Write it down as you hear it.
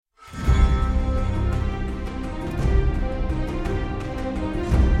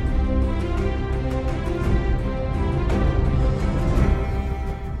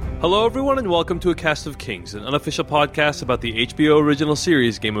Hello, everyone, and welcome to A Cast of Kings, an unofficial podcast about the HBO original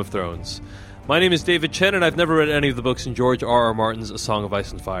series Game of Thrones. My name is David Chen, and I've never read any of the books in George R.R. Martin's A Song of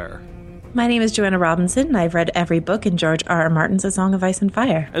Ice and Fire. My name is Joanna Robinson, and I've read every book in George R.R. Martin's A Song of Ice and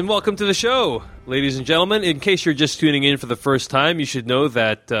Fire. And welcome to the show, ladies and gentlemen. In case you're just tuning in for the first time, you should know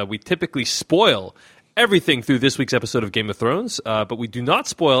that we typically spoil everything through this week's episode of Game of Thrones, but we do not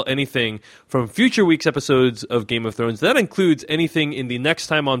spoil anything from future week's episodes of Game of Thrones. That includes anything in the Next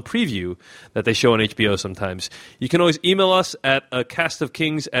Time On preview that they show on HBO sometimes. You can always email us at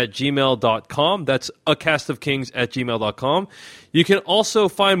acastofkings@gmail.com. That's acastofkings@gmail.com. You can also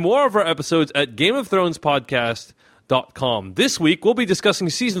find more of our episodes at GameOfThronespodcast.com. This week, we'll be discussing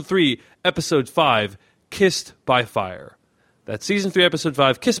Season 3, Episode 5, Kissed by Fire. That's Season 3, Episode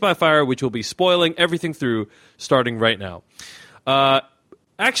 5, Kissed by Fire, which will be spoiling everything through starting right now.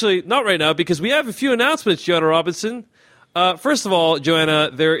 Actually, not right now, because we have a few announcements, Joanna Robinson. First of all,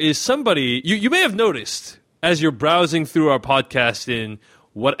 Joanna, there is somebody, you may have noticed, as you're browsing through our podcast in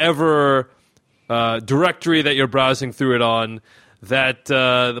whatever directory that you're browsing through it on, that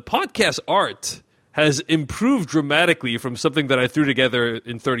the podcast art has improved dramatically from something that I threw together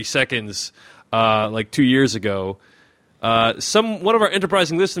in 30 seconds like 2 years ago. One of our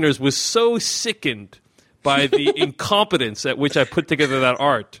enterprising listeners was so sickened by the incompetence at which I put together that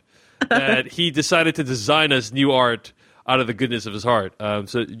art that he decided to design us new art out of the goodness of his heart.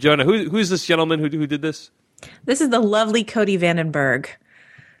 So, Jonah, who's this gentleman who did this? This is the lovely Cody Vandenberg,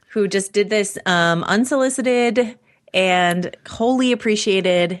 who just did this unsolicited and wholly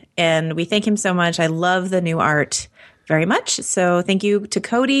appreciated, and we thank him so much. I love the new art very much. So thank you to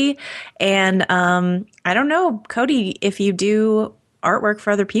Cody. And I don't know, Cody, if you do artwork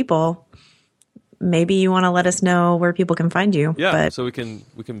for other people, maybe you want to let us know where people can find you. Yeah, so we can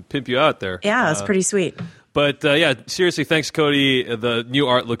pimp you out there. Yeah, it's pretty sweet. But yeah, seriously, thanks, Cody. The new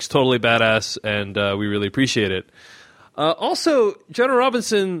art looks totally badass, and we really appreciate it. Also, Jenna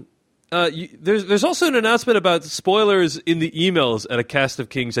Robinson, there's also an announcement about spoilers in the emails at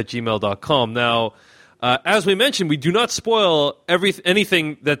acastofkings@gmail.com. Now, as we mentioned, we do not spoil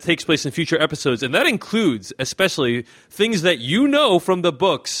anything that takes place in future episodes, and that includes especially things that you know from the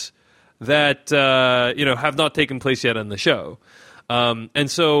books that have not taken place yet on the show. And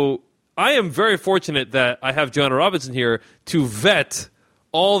so I am very fortunate that I have Joanna Robinson here to vet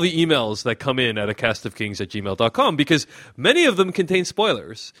all the emails that come in at acastofkings@gmail.com, because many of them contain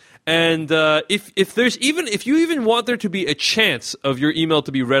spoilers. And if you even want there to be a chance of your email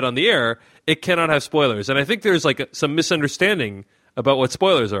to be read on the air, it cannot have spoilers. And I think there's some misunderstanding about what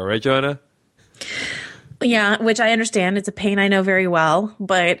spoilers are, right, Joanna? Yeah, which I understand. It's a pain I know very well.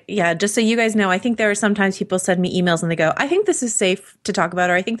 But yeah, just so you guys know, I think there are sometimes people send me emails and they go, I think this is safe to talk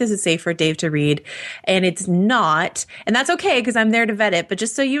about, or I think this is safe for Dave to read. And it's not. And that's okay, because I'm there to vet it. But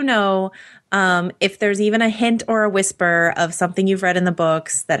just so you know, if there's even a hint or a whisper of something you've read in the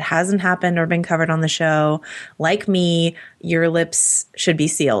books that hasn't happened or been covered on the show, like me, your lips should be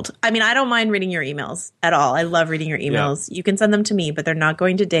sealed. I mean, I don't mind reading your emails at all. I love reading your emails. Yeah. You can send them to me, but they're not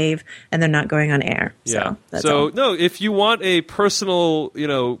going to Dave and they're not going on air. Yeah. So that's all. No, if you want a personal,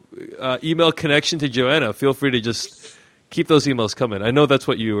 email connection to Joanna, feel free to just keep those emails coming. I know that's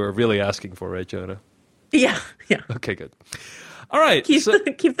what you are really asking for, right, Joanna? Yeah. Okay, good. All right.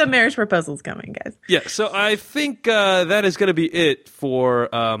 Keep the marriage proposals coming, guys. Yeah, so I think that is going to be it for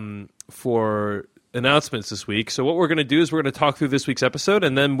announcements this week. So what we're going to do is we're going to talk through this week's episode,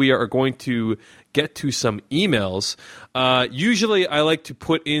 and then we are going to get to some emails. Usually I like to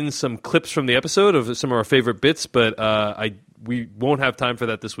put in some clips from the episode of some of our favorite bits, but we won't have time for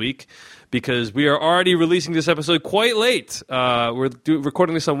that this week because we are already releasing this episode quite late. We're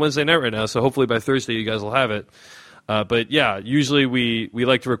recording this on Wednesday night right now, so hopefully by Thursday you guys will have it. But yeah, usually we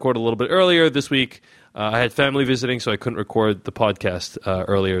like to record a little bit earlier. This week I had family visiting, so I couldn't record the podcast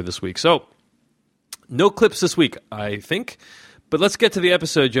earlier this week. So no clips this week, I think. But let's get to the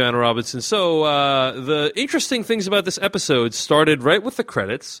episode, Joanna Robinson. So the interesting things about this episode started right with the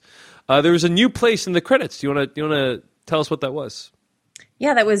credits. There was a new place in the credits. Do you want to tell us what that was?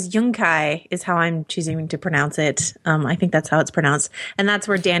 Yeah, that was Yunkai is how I'm choosing to pronounce it. I think that's how it's pronounced. And that's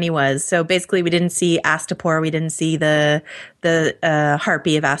where Dany was. So basically we didn't see Astapor. We didn't see the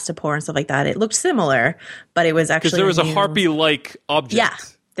harpy of Astapor and stuff like that. It looked similar, but it was actually because there was a harpy-like object. Yeah,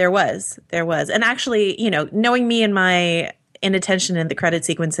 there was. And actually, knowing me and my inattention in the credit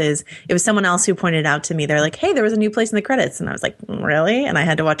sequences, it was someone else who pointed out to me. They're like, hey, there was a new place in the credits. And I was like, really? And I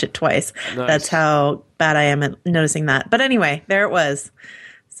had to watch it twice. Nice. That's how bad I am at noticing that. But anyway, there it was.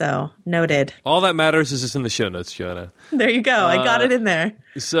 So, noted. All that matters is it's in the show notes, Joanna. There you go. I got it in there.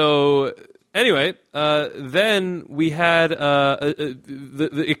 So, Anyway, then we had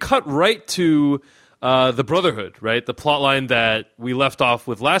it cut right to the Brotherhood, right? The plot line that we left off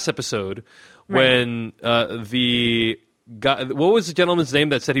with last episode when the guy, what was the gentleman's name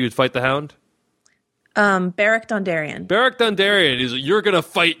that said he would fight the Hound? Beric Dondarrion. Beric Dondarrion is, you're going to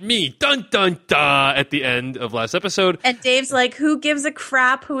fight me, dun dun dun, at the end of last episode. And Dave's like, who gives a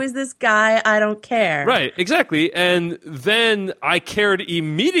crap? Who is this guy? I don't care. Right, exactly. And then I cared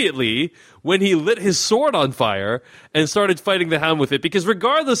immediately when he lit his sword on fire and started fighting the Hound with it, because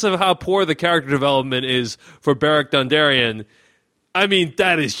regardless of how poor the character development is for Beric Dondarrion, I mean,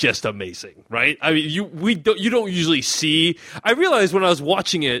 that is just amazing, right? I mean, you don't usually see. I realized when I was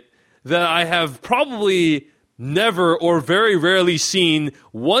watching it that I have probably never or very rarely seen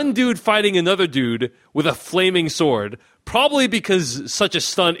one dude fighting another dude with a flaming sword, probably because such a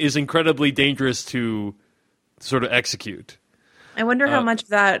stunt is incredibly dangerous to sort of execute. I wonder how much of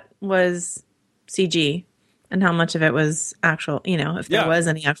that was CG and how much of it was actual, if there was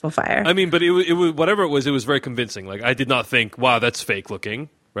any actual fire. I mean, but it was whatever it was very convincing. Like, I did not think, wow, that's fake looking,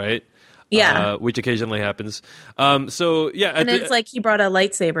 right? Yeah. Which occasionally happens. So, yeah. And it's like he brought a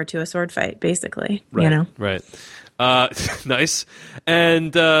lightsaber to a sword fight, basically. Right, right. Nice.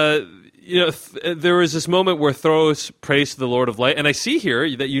 And, there was this moment where Thoros prays to the Lord of Light. And I see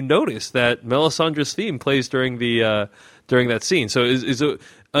here that you notice that Melisandre's theme plays during that scene. So is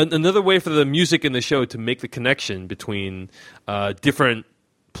another way for the music in the show to make the connection between different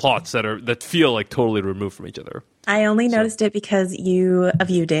plots that feel like totally removed from each other. I only noticed it because of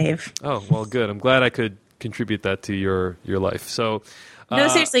you, Dave. Oh, well, good. I'm glad I could contribute that to your life. So, no,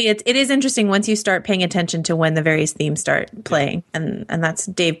 seriously, it is interesting once you start paying attention to when the various themes start playing, and that's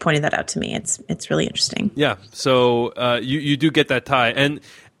Dave pointed that out to me. It's really interesting. Yeah. So you do get that tie, and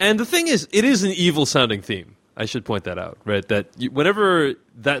the thing is, it is an evil sounding theme. I should point that out, right? That whenever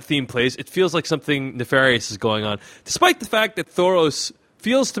that theme plays, it feels like something nefarious is going on, despite the fact that Thoros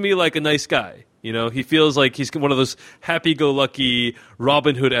feels to me like a nice guy. He feels like he's one of those happy-go-lucky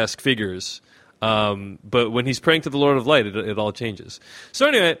Robin Hood-esque figures. But when he's praying to the Lord of Light, it all changes. So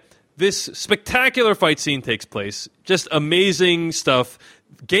anyway, this spectacular fight scene takes place. Just amazing stuff.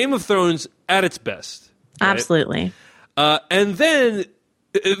 Game of Thrones at its best. Right? Absolutely. And then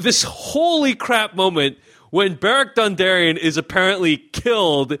this holy crap moment when Beric Dondarrion is apparently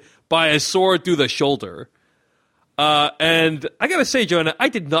killed by a sword through the shoulder. And I gotta say, Joanna, I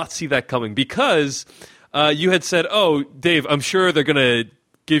did not see that coming, because you had said, "Oh, Dave, I'm sure they're gonna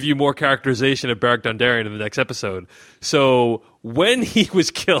give you more characterization of Beric Dondarrion in the next episode." So when he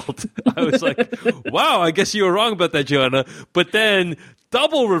was killed, I was like, "Wow, I guess you were wrong about that, Joanna." But then,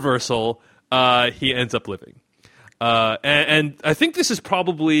 double reversal, he ends up living. And I think this is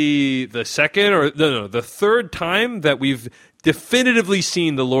probably the second the third time that we've definitively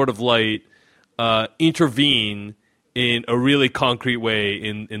seen the Lord of Light intervene in a really concrete way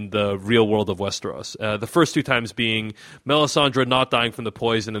in the real world of Westeros. The first two times being Melisandre not dying from the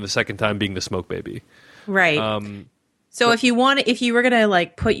poison, and the second time being the smoke baby. Right. So if you were going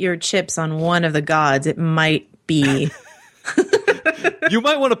to put your chips on one of the gods, it might be... You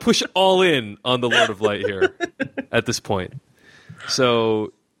might want to push all in on the Lord of Light here at this point.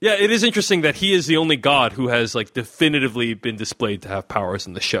 So, yeah, it is interesting that he is the only god who has definitively been displayed to have powers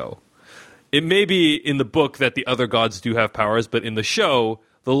in the show. It may be in the book that the other gods do have powers, but in the show,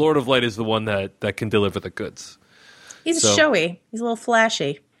 the Lord of Light is the one that can deliver the goods. He's showy. He's a little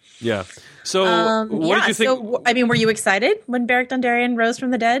flashy. Yeah. So, what did you think? So, were you excited when Beric Dondarrion rose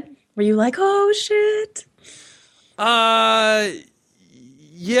from the dead? Were you like, oh, shit?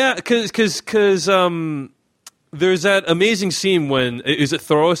 Yeah, because there's that amazing scene when, is it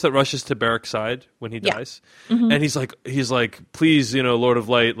Thoros that rushes to Beric's side when he dies? Mm-hmm. And he's like, please, Lord of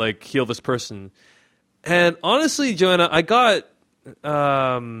Light, heal this person. And honestly, Joanna, I got,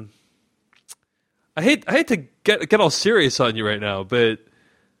 I hate to get all serious on you right now, but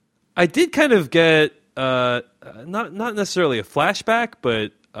I did kind of get, not necessarily a flashback,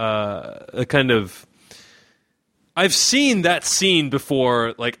 but a kind of, I've seen that scene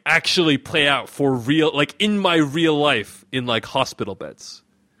before, actually play out for real, in my real life, in hospital beds.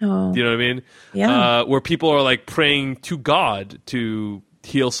 Oh. Do you know what I mean? Yeah. Where people are praying to God to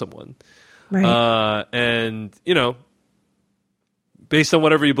heal someone. Right. And, based on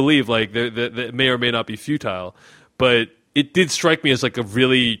whatever you believe, that may or may not be futile. But it did strike me as a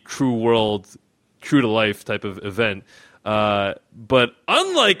really true world, true to life type of event. But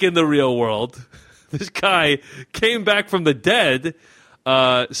unlike in the real world, this guy came back from the dead,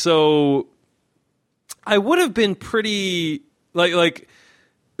 so I would have been pretty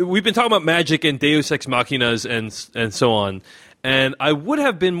we've been talking about magic and Deus Ex Machinas and so on, And I would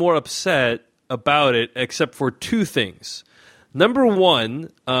have been more upset about it, except for two things. Number one,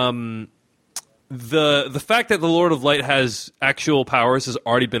 the fact that the Lord of Light has actual powers has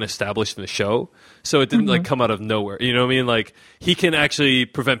already been established in the show, so it didn't like come out of nowhere. You know what I mean? Like he can actually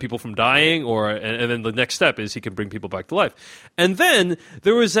prevent people from dying, and then the next step is he can bring people back to life. And then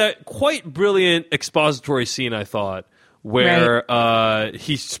there was that quite brilliant expository scene, I thought, where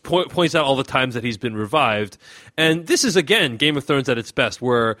he points out all the times that he's been revived. And this is, again, Game of Thrones at its best,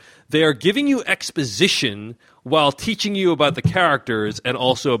 where they are giving you exposition while teaching you about the characters and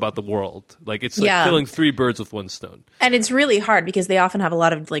also about the world. Like, it's like killing three birds with one stone. And it's really hard because they often have a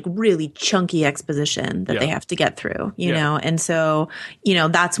lot of, like, really chunky exposition that they have to get through, you know? And so, you know,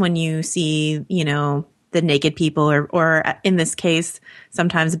 that's when you see, you know, the naked people or in this case,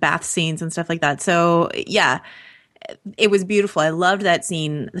 sometimes bath scenes and stuff like that. So, yeah. It was beautiful. I loved that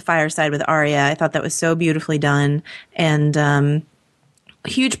scene, the fireside with Arya. I thought that was so beautifully done. And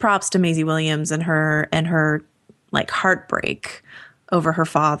huge props to Maisie Williams and her like heartbreak over her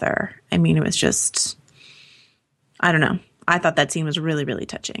father. I mean, it was just, I don't know. I thought that scene was really, really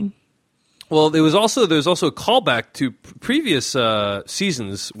touching. Well, there was also a callback to previous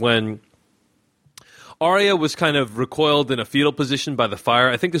seasons when Arya was kind of recoiled in a fetal position by the fire.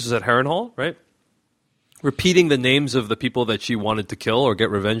 I think this was at Harrenhal, right? Repeating the names of the people that she wanted to kill or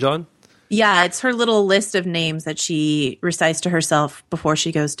get revenge on? Yeah, it's her little list of names that she recites to herself before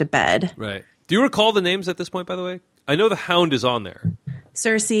she goes to bed. Right. Do you recall the names at this point, by the way? I know the Hound is on there.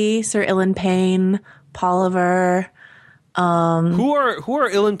 Cersei, Sir Ilan Payne, Polliver. Who are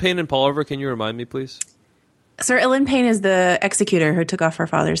Ilan Payne and Polliver? Can you remind me, please? Sir Ilan Payne is the executor who took off her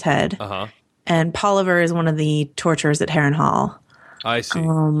father's head. Uh-huh. And Polliver is one of the torturers at Harrenhal. I see.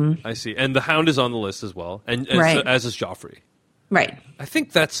 I see. And the Hound is on the list as well, and so, as is Joffrey. Right. I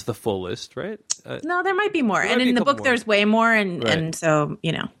think that's the full list, right? No, there might be more. And in the book, there's way more, and so,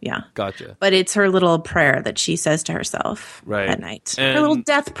 you know, yeah. Gotcha. But it's her little prayer that she says to herself at night. And her little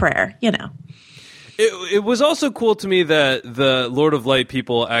death prayer, you know. It was also cool to me that the Lord of Light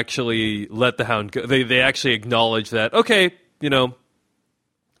people actually let the Hound go. They actually acknowledge that, okay, you know,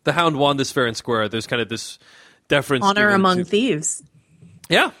 the Hound won this fair and square. There's kind of this deference. Honor among thieves.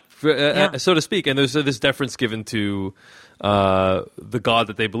 Yeah, so to speak. And there's this deference given to the God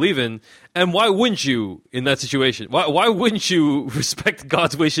that they believe in. And why wouldn't you in that situation? Why wouldn't you respect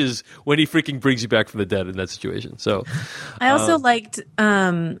God's wishes when he freaking brings you back from the dead in that situation? So I also liked,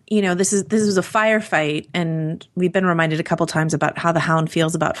 you know, this was a firefight, and we've been reminded a couple times about how the Hound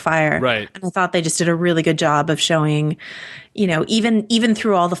feels about fire. Right. And I thought they just did a really good job of showing, you know, even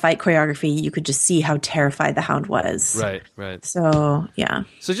through all the fight choreography, you could just see how terrified the Hound was. Right. So, yeah.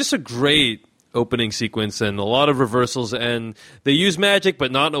 So just a great opening sequence and a lot of reversals, and they use magic,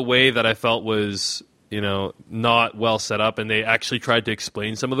 but not in a way that I felt was, you know, not well set up. And they actually tried to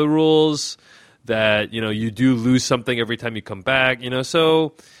explain some of the rules that, you know, you do lose something every time you come back, you know.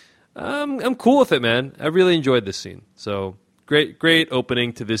 So I'm cool with it, man. I really enjoyed this scene. So great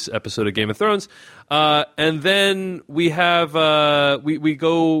opening to this episode of Game of Thrones. And then we have we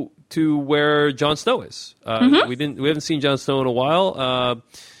go to where Jon Snow is. We haven't seen Jon Snow in a while.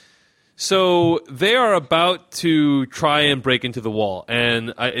 So they are about to try and break into the wall,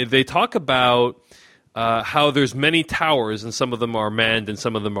 and they talk about how there's many towers, and some of them are manned and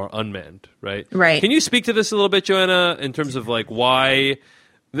some of them are unmanned, right? Right. Can you speak to this a little bit, Joanna, in terms of like why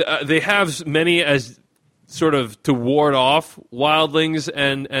they have many as sort of to ward off wildlings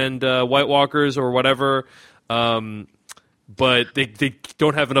and White Walkers or whatever, but they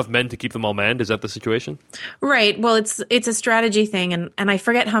don't have enough men to keep them all manned? Is that the situation? Right. Well, it's a strategy thing, and I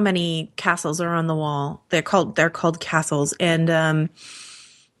forget how many castles are on the wall. They're called castles, and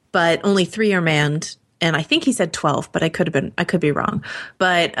but only 3 are manned. And I think he said 12, but I could be wrong.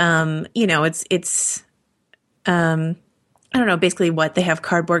 But you know, it's I don't know, basically what they have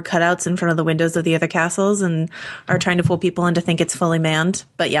cardboard cutouts in front of the windows of the other castles and are trying to fool people into think it's fully manned.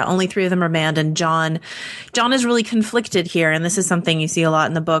 But yeah, only 3 of them are manned. And John is really conflicted here. And this is something you see a lot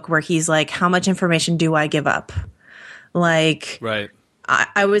in the book where he's like, how much information do I give up? Like, right.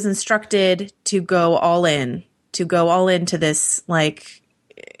 I was instructed to go all into this like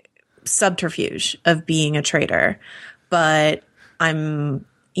subterfuge of being a traitor. But I'm,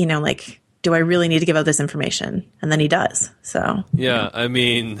 you know, like, do I really need to give out this information? And then he does. So yeah, I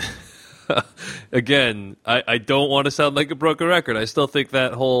mean, again, I don't want to sound like a broken record. I still think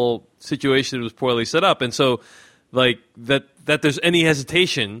that whole situation was poorly set up, and so like that there's any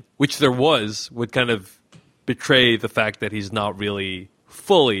hesitation, which there was, would kind of betray the fact that he's not really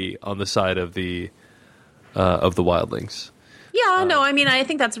fully on the side of the wildlings. Yeah, no, I mean, I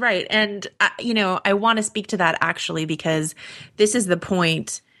think that's right. And, I want to speak to that actually, because this is the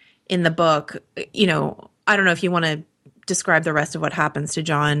point in the book. I don't know if you want to describe the rest of what happens to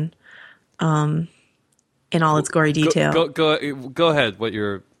John in all its gory detail. Go ahead.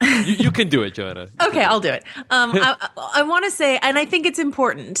 You can do it, Joanna. Okay, I'll do it. I want to say, and I think it's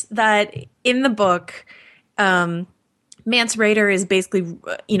important that in the book, Mance Rayder is basically,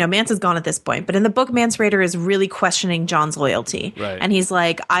 Mance is gone at this point, but in the book, Mance Rayder is really questioning John's loyalty. Right. And he's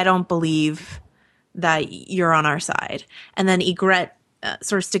like, I don't believe that you're on our side. And then Ygritte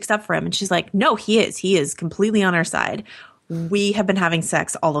sort of sticks up for him, and she's like, no, he is. He is completely on our side. We have been having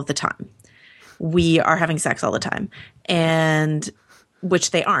sex all of the time. We are having sex all the time. And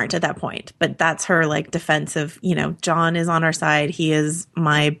which they aren't at that point. But that's her like defense of, John is on our side. He is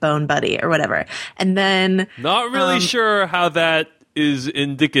my bone buddy or whatever. And then not really sure how that is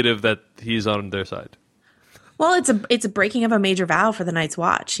indicative that he's on their side. Well, it's a breaking of a major vow for the Night's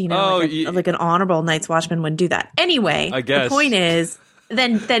Watch. Like an honorable Night's Watchman wouldn't do that. Anyway, I guess. The point is,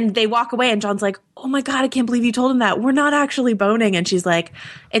 then they walk away and John's like, oh my God, I can't believe you told him that. We're not actually boning. And she's like,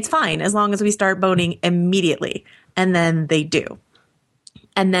 it's fine as long as we start boning immediately. And then they do.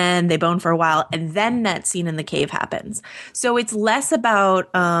 And then they bone for a while, and then that scene in the cave happens. So it's less about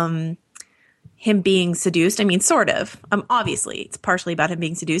him being seduced. I mean, sort of. Obviously, it's partially about him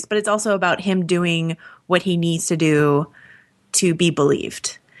being seduced, but it's also about him doing what he needs to do to be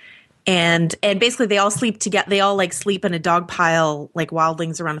believed. And basically they all sleep together. They all like sleep in a dog pile, like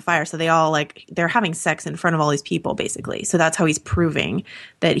wildlings around a fire. So they all they're having sex in front of all these people, basically. So that's how he's proving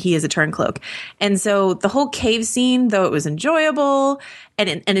that he is a turncloak. And so the whole cave scene, though it was enjoyable,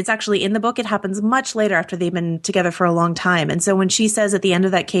 and it's actually in the book, it happens much later after they've been together for a long time. And so when she says at the end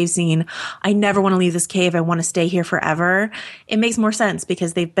of that cave scene, I never want to leave this cave, I want to stay here forever, it makes more sense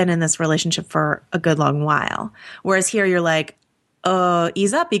because they've been in this relationship for a good long while. Whereas here you're like,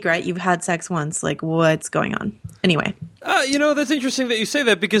 ease up, Ygritte. You've had sex once. Like, what's going on? Anyway. That's interesting that you say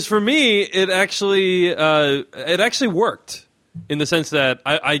that, because for me, it actually worked in the sense that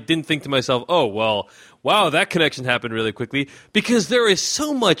I didn't think to myself, oh, well, wow, that connection happened really quickly, because there is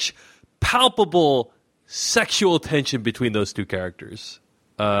so much palpable sexual tension between those two characters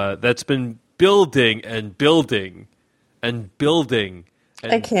that's been building and building and building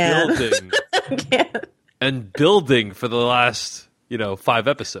and I can't. building I can't. and building for the last 5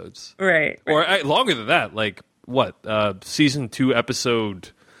 episodes, right? Or longer than that. Like what? Season 2, episode,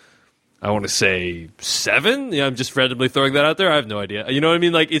 I want to say 7. Yeah, I'm just randomly throwing that out there. I have no idea. You know what I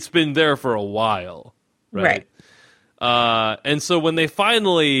mean? Like, it's been there for a while, right? And so when they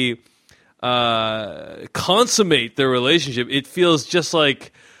finally consummate their relationship, it feels just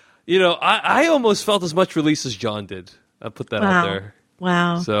like, I almost felt as much release as John did. I'll put that out there.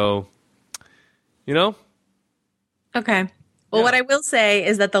 Wow. So, Okay. Well, what I will say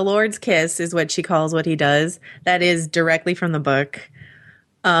is that the Lord's kiss is what she calls what he does. That is directly from the book.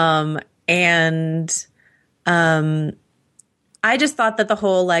 I just thought that the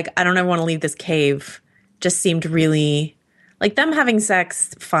whole, I don't want to leave this cave just seemed really, them having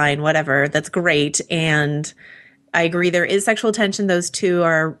sex, fine, whatever. That's great. And I agree there is sexual tension. Those two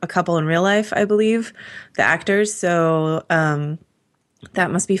are a couple in real life, I believe, the actors. So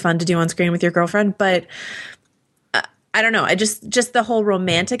that must be fun to do on screen with your girlfriend. But I don't know. I just the whole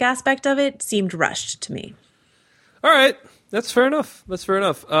romantic aspect of it seemed rushed to me. All right. That's fair enough. It's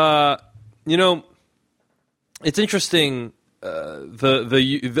interesting. I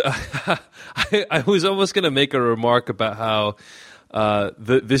was almost going to make a remark about how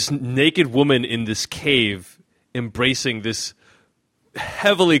this naked woman in this cave embracing this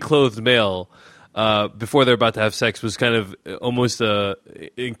heavily clothed male before they're about to have sex was kind of almost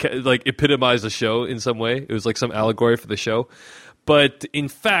epitomized the show in some way. It was like some allegory for the show. But in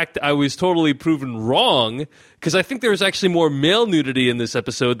fact, I was totally proven wrong, because I think there was actually more male nudity in this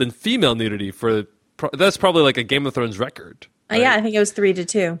episode than female nudity. That's probably like a Game of Thrones record. Right? Yeah, I think it was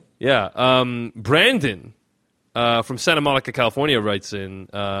 3-2. Yeah. Brandon from Santa Monica, California writes in,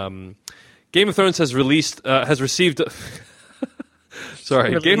 Game of Thrones has received...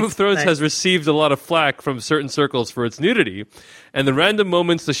 Sorry, Game of Thrones has received a lot of flack from certain circles for its nudity, and the random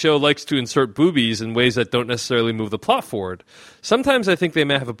moments the show likes to insert boobies in ways that don't necessarily move the plot forward. Sometimes I think they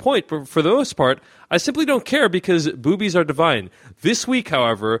may have a point, but for the most part, I simply don't care because boobies are divine. This week,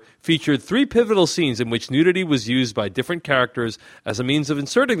 however, featured 3 pivotal scenes in which nudity was used by different characters as a means of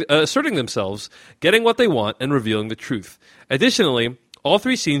asserting themselves, getting what they want, and revealing the truth. Additionally, All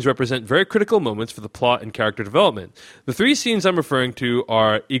three scenes represent very critical moments for the plot and character development. The three scenes I'm referring to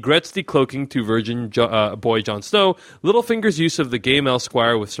are Egret's decloaking to virgin boy Jon Snow, Littlefinger's use of the gay male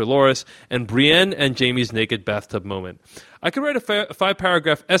squire with Sir Loras, and Brienne and Jaime's naked bathtub moment. I could write a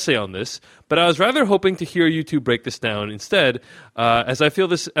five-paragraph essay on this, but I was rather hoping to hear you two break this down instead, as I feel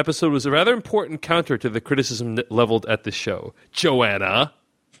this episode was a rather important counter to the criticism leveled at this show. Joanna.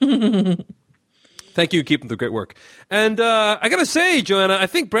 Thank you. Keep up the great work. And I got to say, Joanna, I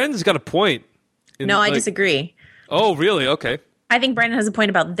think Brandon's got a point. I disagree. Oh, really? Okay. I think Brandon has a point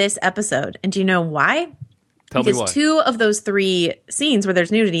about this episode. And do you know why? Tell me why. Because two of those three scenes where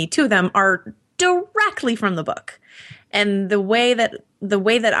there's nudity, two of them are directly from the book. And the way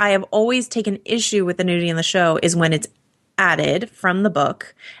that I have always taken issue with the nudity in the show is when it's added from the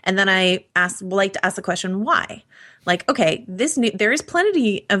book. And then I like to ask the question, why? Like, okay, there is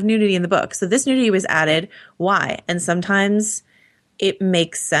plenty of nudity in the book. So this nudity was added. Why? And sometimes it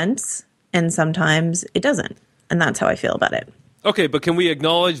makes sense and sometimes it doesn't. And that's how I feel about it. Okay, but can we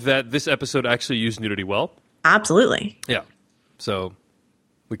acknowledge that this episode actually used nudity well? Absolutely. Yeah. So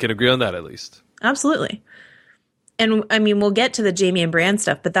we can agree on that at least. Absolutely. And I mean, we'll get to the Jaime and Bran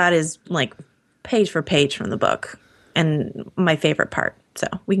stuff, but that is like page for page from the book and my favorite part. So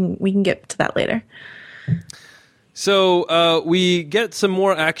we can get to that later. So we get some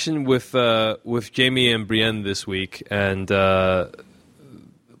more action with Jaime and Brienne this week, and the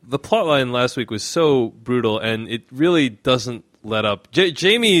plotline last week was so brutal, and it really doesn't let up.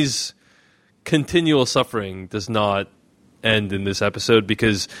 Jaime's continual suffering does not end in this episode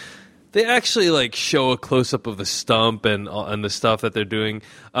because they actually like show a close up of the stump and the stuff that they're doing.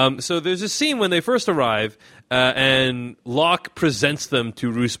 So there's a scene when they first arrive, and Locke presents them to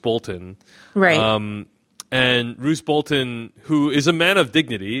Roose Bolton, right? And Roose Bolton, who is a man of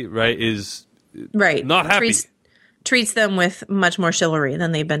dignity, right, is not happy. Treats them with much more chivalry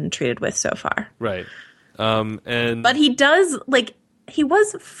than they've been treated with so far. Right. But he does, like, he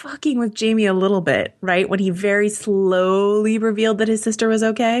was fucking with Jaime a little bit, right? When he very slowly revealed that his sister was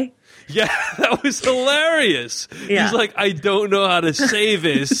okay. Yeah, that was hilarious. Yeah. He's like, I don't know how to say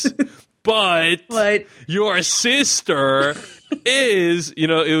this, but your sister is, it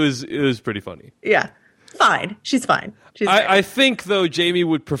was pretty funny. Yeah. Fine. She's fine. I think, though, Jaime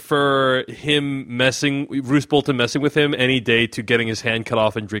would prefer Roose Bolton messing with him any day to getting his hand cut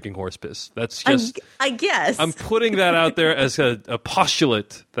off and drinking horse piss. That's just... I guess. I'm putting that out there as a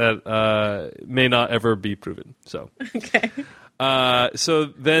postulate that may not ever be proven. So, okay. So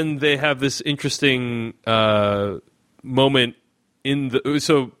then they have this interesting moment in the...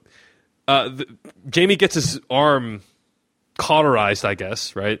 So Jaime gets his arm cauterized, I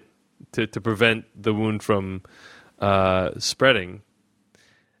guess, right? To prevent the wound from spreading,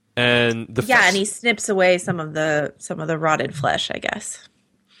 and and he snips away some of the rotted flesh, I guess.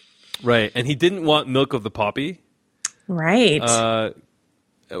 Right, and he didn't want milk of the poppy. Right.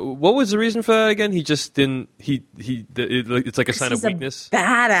 What was the reason for that again? He just didn't. It's like a sign of weakness.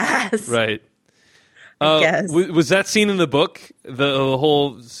 Badass. Right. I guess. Was that scene in the book? The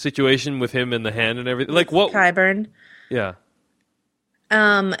whole situation with him and the hand and everything. Like what? Qyburn. Yeah.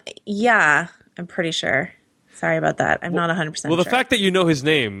 Yeah, I'm pretty sure. Sorry about that. I'm not 100% Well, the fact that you know his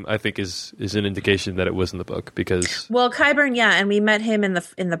name, I think, is an indication that it was in the book because... Well, Qyburn, yeah, and we met him in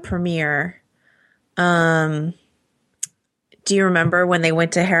the premiere. Do you remember when they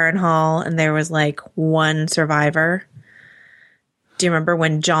went to Harrenhal and there was like one survivor? Do you remember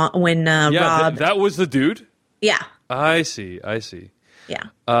when Rob... that was the dude? Yeah. I see. Yeah.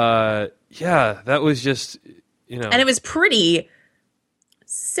 Yeah, that was just, And it was pretty...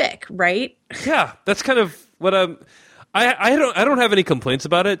 sick, right? Yeah, that's kind of what I don't have any complaints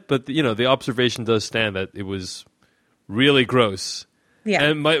about it, but the observation does stand that it was really gross. Yeah.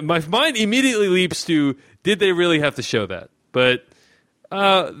 And my mind immediately leaps to, did they really have to show that? But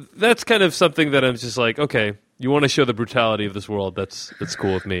that's kind of something that I'm just like, okay, you want to show the brutality of this world, that's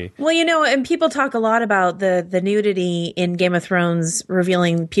cool with me. Well, and people talk a lot about the nudity in Game of Thrones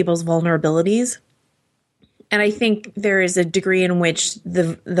revealing people's vulnerabilities. And I think there is a degree in which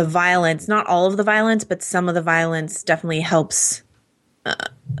the violence, not all of the violence, but some of the violence definitely helps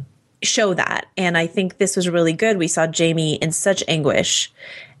show that. And I think this was really good. We saw Jaime in such anguish.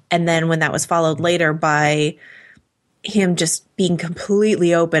 And then when that was followed later by him just being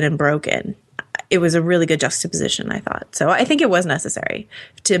completely open and broken, it was a really good juxtaposition, I thought. So I think it was necessary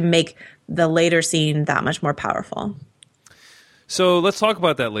to make the later scene that much more powerful. So let's talk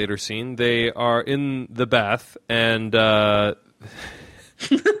about that later scene. They are in the bath, and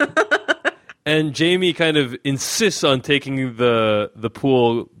and Jaime kind of insists on taking the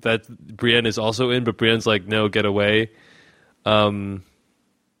pool that Brienne is also in, but Brienne's like, "No, get away."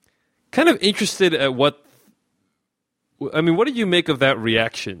 kind of interested at what did you make of that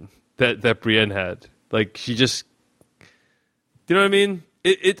reaction that Brienne had? Like, she just, you know what I mean?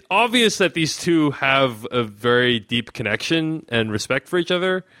 It's obvious that these two have a very deep connection and respect for each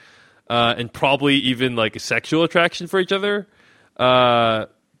other, and probably even like a sexual attraction for each other.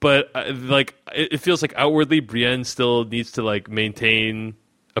 But like, it feels like outwardly Brienne still needs to like maintain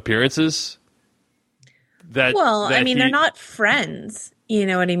appearances. They're not friends. You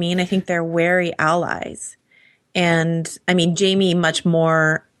know what I mean? I think they're wary allies. And I mean,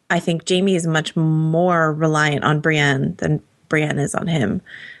 I think Jamie is much more reliant on Brienne than Brienne is on him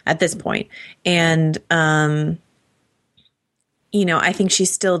at this point. And, I think she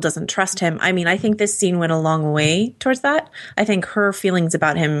still doesn't trust him. I mean, I think this scene went a long way towards that. I think her feelings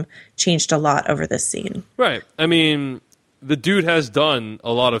about him changed a lot over this scene. Right. I mean, the dude has done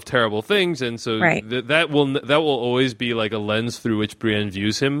a lot of terrible things, and so that will always be like a lens through which Brienne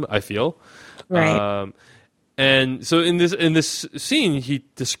views him, I feel. Right. And so in this scene, he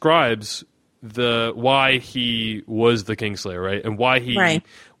describes why he was the Kingslayer, right? And why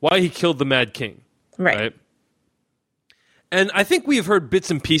he killed the Mad King. Right. And I think we've heard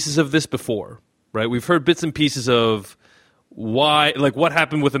bits and pieces of this before, right? We've heard bits and pieces of why, like, what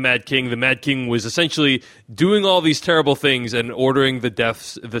happened with the Mad King. The Mad King was essentially doing all these terrible things and ordering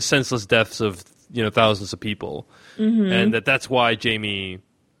the senseless deaths of, thousands of people. Mm-hmm. And that's why Jaime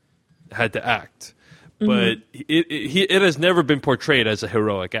had to act. Mm-hmm. But it has never been portrayed as a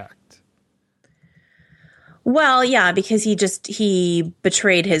heroic act. Well, yeah, because he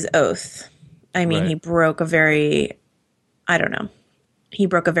betrayed his oath. I mean, He broke a very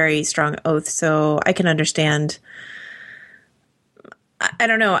strong oath, so I can understand. I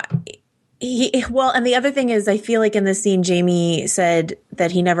don't know. And the other thing is, I feel like in this scene, Jaime said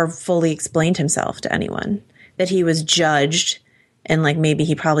that he never fully explained himself to anyone, that he was judged, and like maybe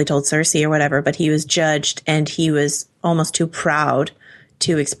he probably told Cersei or whatever, but he was judged and he was almost too proud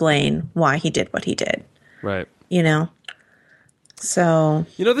to explain why he did what he did. Right. So,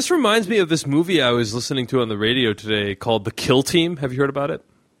 this reminds me of this movie I was listening to on the radio today called The Kill Team. Have you heard about it?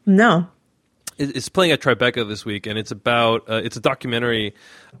 No. It's playing at Tribeca this week, and it's about it's a documentary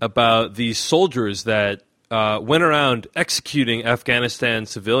about these soldiers that went around executing Afghanistan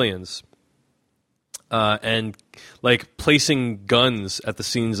civilians and like placing guns at the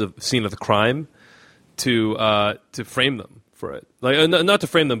scene of the crime to frame them for it. Like not to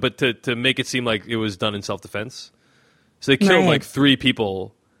frame them, but to make it seem like it was done in self-defense. So they killed like 3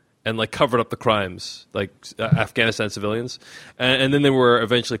 people and like covered up the crimes, like Afghanistan civilians, and then they were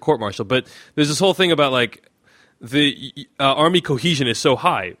eventually court-martialed. But there's this whole thing about like the army cohesion is so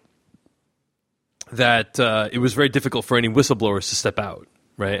high that it was very difficult for any whistleblowers to step out,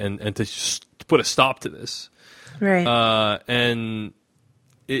 right, and to put a stop to this, right. And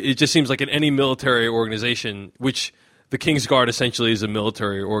it just seems like in any military organization, which the Kingsguard essentially is a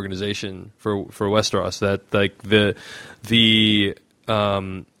military organization for Westeros, that like the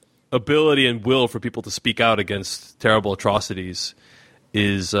ability and will for people to speak out against terrible atrocities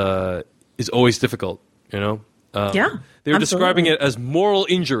is always difficult. Yeah, they were describing it as moral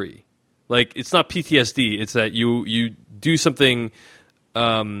injury. Like, it's not PTSD. It's that you do something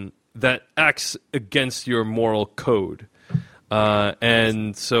that acts against your moral code,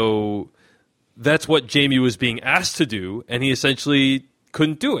 and so that's what Jaime was being asked to do, and he essentially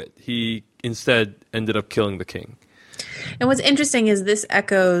couldn't do it. He instead ended up killing the king. And what's interesting is this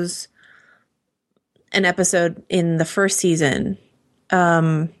echoes an episode in the first season.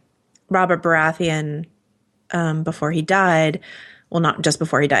 Robert Baratheon, before he died, well, not just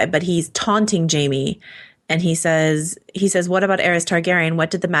before he died, but he's taunting Jaime, and he says, "What about Aerys Targaryen?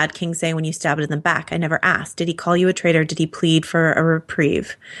 What did the Mad King say when you stabbed him in the back? I never asked. Did he call you a traitor? Did he plead for a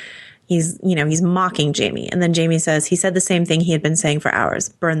reprieve?" He's mocking Jaime. And then Jaime says, he said the same thing he had been saying for hours,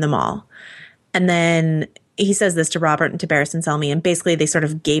 burn them all. And then he says this to Robert and to Barris and Selmy, and basically they sort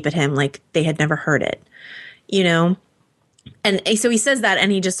of gape at him like they had never heard it, And so he says that,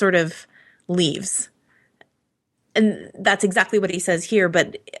 and he just sort of leaves. And that's exactly what he says here,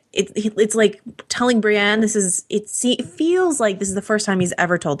 but it's like telling Brienne it feels like this is the first time he's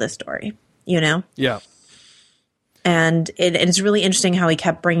ever told this story, Yeah. And it's really interesting how he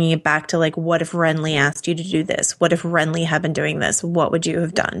kept bringing it back to, like, what if Renly asked you to do this? What if Renly had been doing this? What would you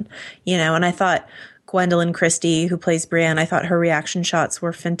have done? And I thought Gwendolyn Christie, who plays Brienne, I thought her reaction shots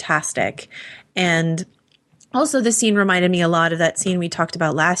were fantastic. And also the scene reminded me a lot of that scene we talked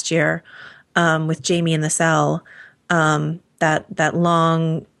about last year with Jaime in the cell, that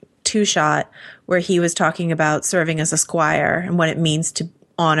long 2-shot where he was talking about serving as a squire and what it means to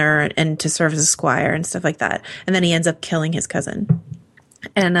honor and to serve as a squire and stuff like that. And then he ends up killing his cousin.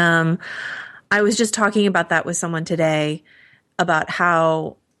 And I was just talking about that with someone today about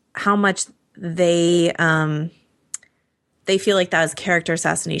how much they feel like that was character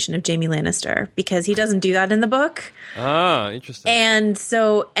assassination of Jaime Lannister because he doesn't do that in the book. Ah, interesting. And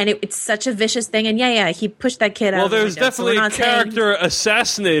it's such a vicious thing. And he pushed that kid out. Well, of the there's window, definitely a character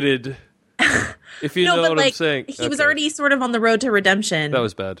assassinated. If you know what I'm saying. He was already sort of on the road to redemption. That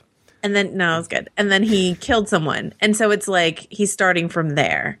was bad. And then, no, it was good. And then he killed someone. And so it's like he's starting from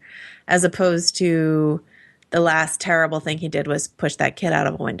there as opposed to the last terrible thing he did was push that kid out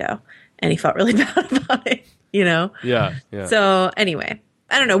of a window. And he felt really bad about it, you know? Yeah. So anyway,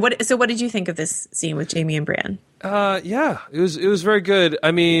 I don't know. What did you think of this scene with Jaime and Brienne? Yeah, it was very good.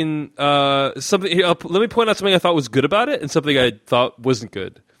 I mean, let me point out something I thought was good about it and something I thought wasn't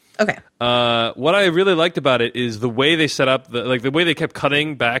good. Okay. What I really liked about it is the way they set up, the way they kept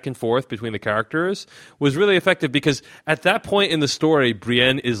cutting back and forth between the characters was really effective because at that point in the story,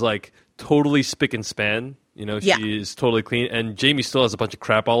 Brienne is like totally spick and span. You know, she is totally clean, and Jaime still has a bunch of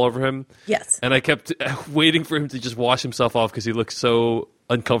crap all over him. Yes. And I kept waiting for him to just wash himself off because he looked so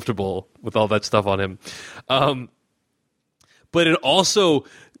uncomfortable with all that stuff on him. But it also,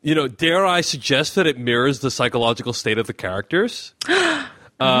 dare I suggest that it mirrors the psychological state of the characters?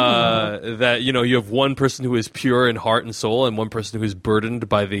 That, you have one person who is pure in heart and soul and one person who is burdened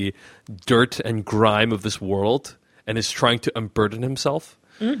by the dirt and grime of this world and is trying to unburden himself.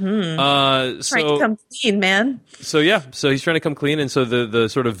 Mm-hmm. Trying to come clean, man. So he's trying to come clean, and so the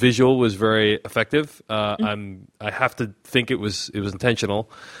sort of visual was very effective. I have to think it was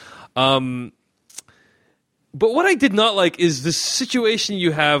intentional. But what I did not like is the situation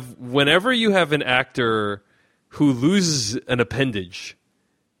you have whenever you have an actor who loses an appendage,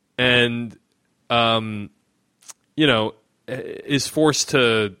 and is forced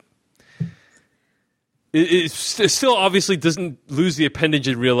to. It still obviously doesn't lose the appendage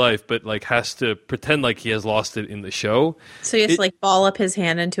in real life, but like has to pretend like he has lost it in the show. So he has to like ball up his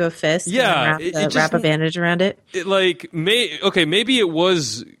hand into a fist. Yeah, and wrap a bandage around it. Maybe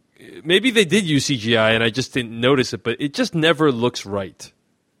they did use CGI and I just didn't notice it, but it just never looks right.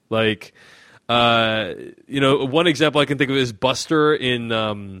 Like, one example I can think of is Buster in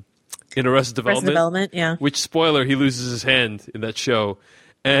Arrested Development. Yeah. Which, spoiler, he loses his hand in that show.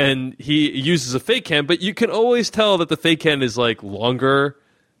 And he uses a fake hand, but you can always tell that the fake hand is like longer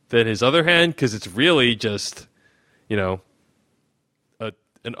than his other hand because it's really just, a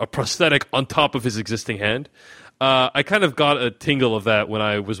prosthetic on top of his existing hand. I kind of got a tingle of that when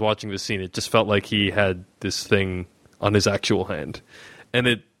I was watching this scene. It just felt like he had this thing on his actual hand. And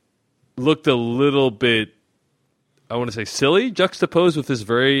it looked a little bit, I want to say, silly, juxtaposed with this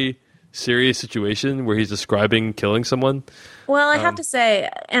very serious situation where he's describing killing someone. Well, I have to say,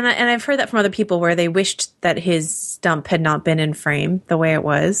 and I've heard that from other people where they wished that his stump had not been in frame the way it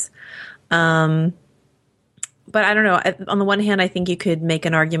was. But I don't know. On the one hand, I think you could make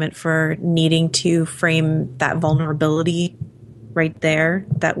an argument for needing to frame that vulnerability right there,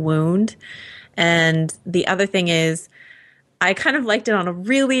 that wound. And the other thing is, I kind of liked it on a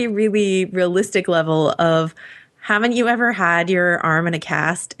really, really realistic level of, haven't you ever had your arm in a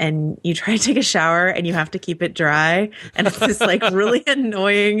cast and you try to take a shower and you have to keep it dry? And it's this like really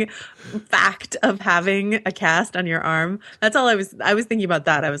annoying fact of having a cast on your arm. That's all I was thinking about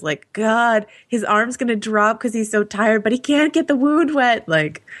that. I was like, God, his arm's going to drop because he's so tired, but he can't get the wound wet.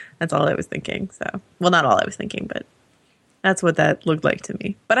 Like, that's all I was thinking. So, well, not all I was thinking, but that's what that looked like to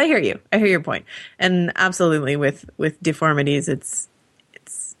me. But I hear you. I hear your point. And absolutely with deformities, it's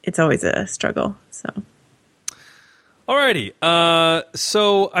always a struggle. So. Alrighty,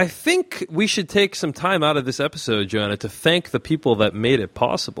 so I think we should take some time out of this episode, Joanna, to thank the people that made it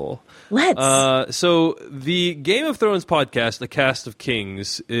possible. Let's. So the Game of Thrones podcast, The Cast of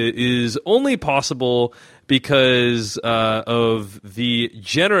Kings, is only possible because of the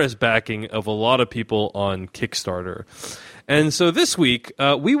generous backing of a lot of people on Kickstarter. And so this week,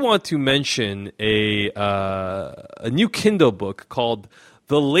 we want to mention a new Kindle book called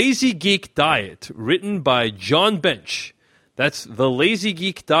The Lazy Geek Diet, written by John Bench. That's The Lazy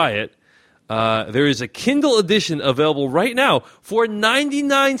Geek Diet. There is a Kindle edition available right now for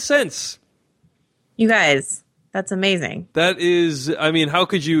 99 cents. You guys, that's amazing. That is, I mean, how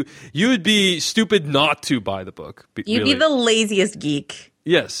could you would be stupid not to buy the book. You'd be the laziest geek.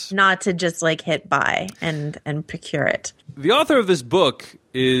 Yes. Not to just like hit buy and procure it. The author of this book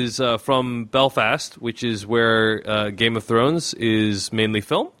is from Belfast, which is where Game of Thrones is mainly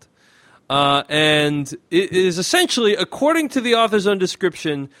filmed. And it is essentially, according to the author's own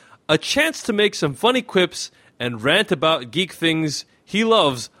description, a chance to make some funny quips and rant about geek things he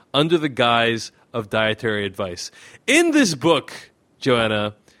loves under the guise of dietary advice. In this book,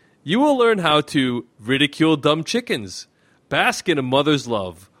 Joanna, you will learn how to ridicule dumb chickens, bask in a mother's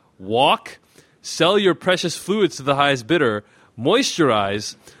love, walk, sell your precious fluids to the highest bidder,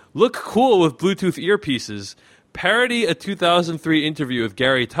 moisturize, look cool with Bluetooth earpieces, parody a 2003 interview with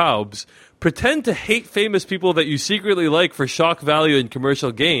Gary Taubes, pretend to hate famous people that you secretly like for shock value and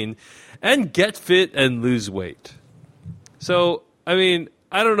commercial gain, and get fit and lose weight. So, I mean,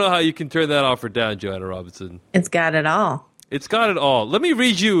 I don't know how you can turn that off or down, Joanna Robinson. It's got it all. It's got it all. Let me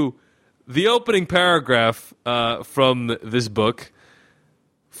read you the opening paragraph from this book.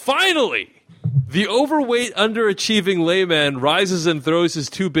 Finally, the overweight, underachieving layman rises and throws his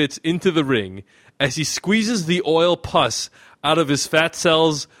 2 bits into the ring as he squeezes the oil pus out of his fat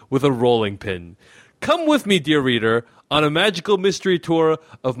cells with a rolling pin. Come with me, dear reader, on a magical mystery tour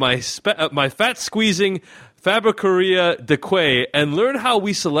of my fat-squeezing Fabricaria de Quay and learn how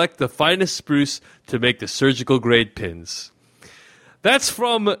we select the finest spruce to make the surgical-grade pins. That's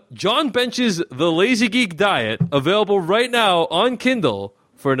from John Bench's The Lazy Geek Diet, available right now on Kindle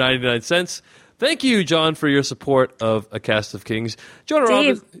for 99 cents. Thank you, John, for your support of A Cast of Kings. Jonah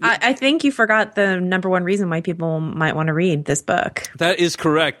Dave, I think you forgot the number one reason why people might want to read this book. That is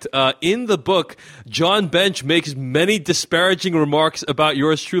correct. In the book, John Bench makes many disparaging remarks about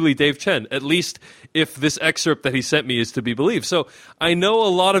yours truly, Dave Chen, at least if this excerpt that he sent me is to be believed. So I know a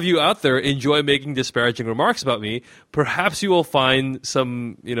lot of you out there enjoy making disparaging remarks about me. Perhaps you will find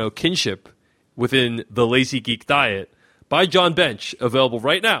some, kinship within The Lazy Geek Diet by John Bench, available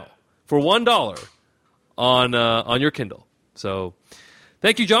right now for $1 on your Kindle. So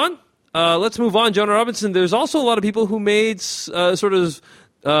thank you, John. Let's move on. Jonah Robinson, there's also a lot of people who made smaller,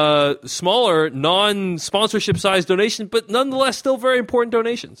 non-sponsorship sized donations, but nonetheless still very important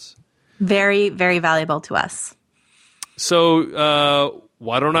donations. Very, very valuable to us. So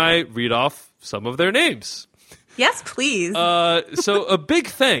why don't I read off some of their names? Yes, please. So a big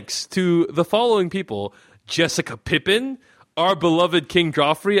thanks to the following people: Jessica Pippin, our beloved King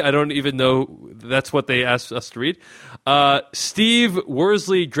Joffrey. I don't even know that's what they asked us to read. Steve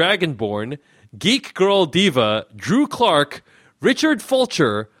Worsley Dragonborn, Geek Girl Diva, Drew Clark, Richard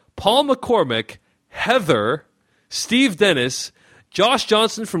Fulcher, Paul McCormick, Heather, Steve Dennis, Josh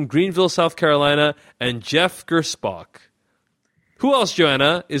Johnson from Greenville, South Carolina, and Jeff Gersbach. Who else,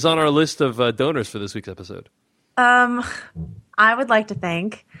 Joanna, is on our list of donors for this week's episode? I would like to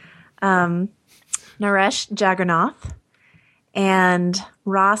thank Naresh Jagannath and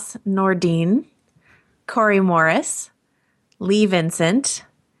Ross Nordine, Corey Morris, Lee Vincent,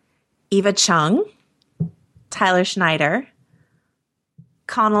 Eva Chung, Tyler Schneider,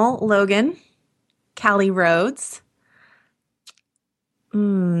 Connell Logan, Callie Rhodes,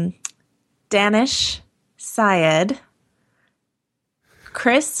 Danish Syed,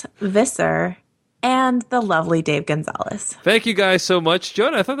 Chris Visser, and the lovely Dave Gonzalez. Thank you guys so much.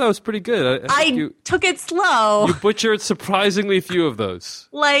 Jonah, I thought that was pretty good. I took it slow. You butchered surprisingly few of those.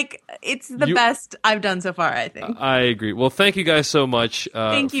 It's the best I've done so far, I think. I agree. Well, thank you guys so much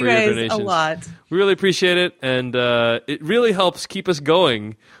thank you for guys your donations. a lot. We really appreciate it, and it really helps keep us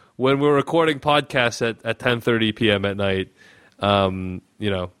going when we're recording podcasts at 10:30 p.m. at night.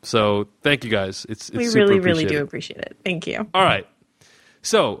 So thank you guys. It's we super really do appreciate it. Thank you. All right.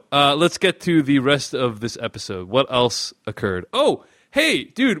 So let's get to the rest of this episode. What else occurred? Oh, hey,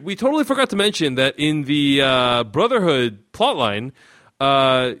 dude, we totally forgot to mention that in the Brotherhood plotline,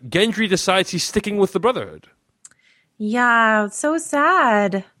 Gendry decides he's sticking with the Brotherhood. Yeah, so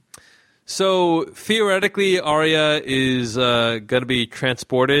sad. So theoretically, Arya is going to be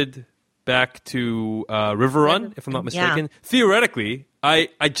transported back to River Run, if I'm not mistaken. Yeah. Theoretically, I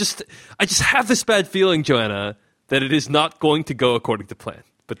just have this bad feeling, Joanna, that it is not going to go according to plan.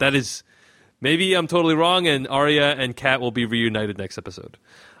 But that is, maybe I'm totally wrong, and Arya and Kat will be reunited next episode.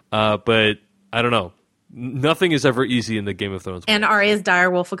 But I don't know. Nothing is ever easy in the Game of Thrones world. And Arya's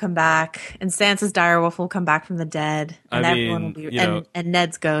direwolf will come back, and Sansa's direwolf will come back from the dead, and everyone will be, and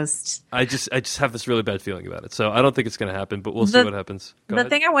Ned's ghost. I just have this really bad feeling about it, so I don't think it's going to happen. But we'll see what happens. The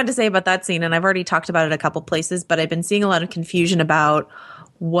thing I wanted to say about that scene, and I've already talked about it a couple places, but I've been seeing a lot of confusion about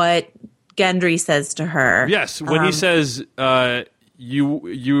what Gendry says to her. Yes, when he says,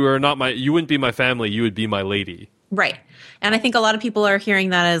 "You are not you wouldn't be my family. You would be my lady." Right. And I think a lot of people are hearing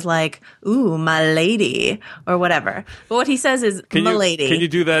that as like, "Ooh, my lady," or whatever. But what he says is, "My lady." Can you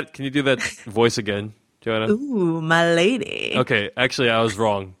do that? Can you do that voice again, Joanna? Ooh, my lady. Okay, actually, I was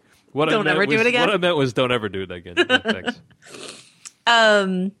wrong. Don't ever do it again. What I meant was, don't ever do it again. Thanks.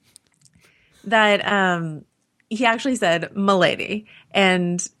 He actually said, "My lady,"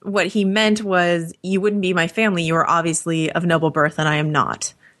 and what he meant was, "You wouldn't be my family. You are obviously of noble birth, and I am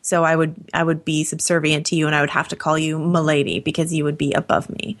not." So I would be subservient to you, and I would have to call you milady because you would be above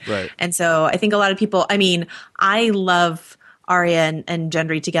me. Right. And so I think a lot of people, I mean, I love Arya and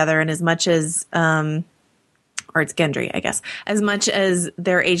Gendry together, and as much as, or it's Gendry, I guess, as much as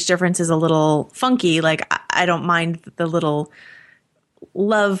their age difference is a little funky, like I don't mind the little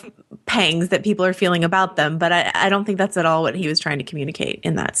love pangs that people are feeling about them, but I don't think that's at all what he was trying to communicate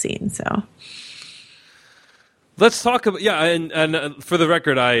in that scene. So let's talk about and for the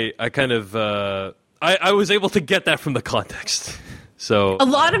record, I kind of I was able to get that from the context. So a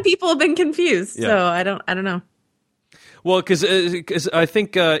lot of people have been confused. Yeah. So I don't know. Well, because I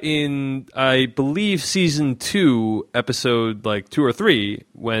think in I believe season 2, episode like 2 or 3,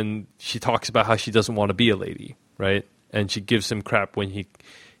 when she talks about how she doesn't want to be a lady, right? And she gives him crap when he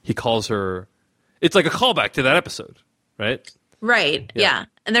calls her. It's like a callback to that episode, right? Right. Yeah.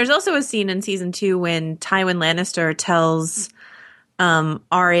 And there's also a scene in season 2 when Tywin Lannister tells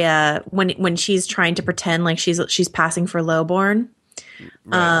Arya when she's trying to pretend like she's passing for lowborn,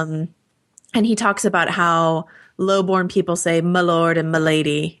 Right. and he talks about how lowborn people say my lord and my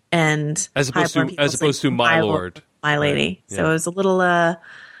lady, and As opposed to my lord, my lady. Right. Yeah. So it was a little a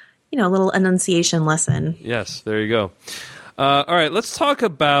little enunciation lesson. Yes, there you go. All right, let's talk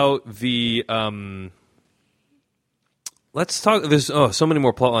about the. Let's talk. There's so many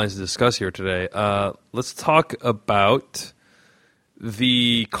more plot lines to discuss here today. Let's talk about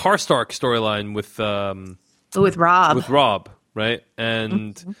the Karstark storyline with Robb. With Robb, right?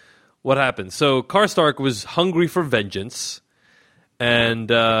 And what happened? So Karstark was hungry for vengeance, and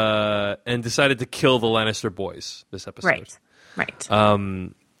decided to kill the Lannister boys this episode. Right.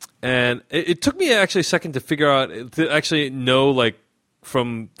 And it took me actually a second to figure out, to actually know, like,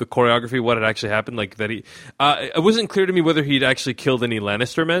 from the choreography what had actually happened. Like, that it wasn't clear to me whether he'd actually killed any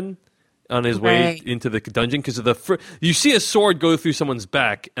Lannister men on his way into the dungeon, because of you see a sword go through someone's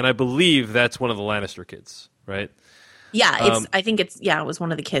back, and I believe that's one of the Lannister kids, right? Yeah, I think it was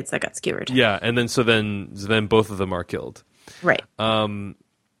one of the kids that got skewered. Yeah, and then both of them are killed. Right. And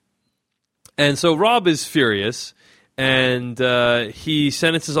so Robb is furious, and he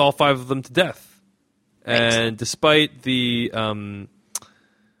sentences all 5 of them to death. Right. And despite the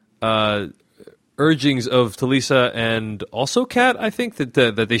urgings of Talisa and also Kat, I think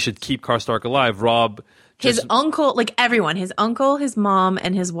that they should keep Karstark alive, Robb... His uncle, like everyone, his uncle, his mom,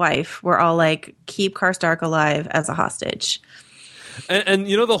 and his wife were all like, keep Karstark alive as a hostage. And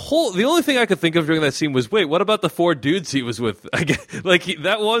you know, the only thing I could think of during that scene was, wait, what about the 4 dudes he was with?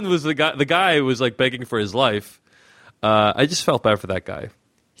 That one was the guy who was like begging for his life. I just felt bad for that guy.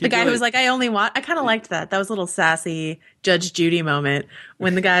 The guy who was like, I kind of liked that. That was a little sassy Judge Judy moment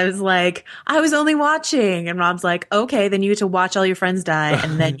when the guy was like, I was only watching. And Rob's like, okay, then you get to watch all your friends die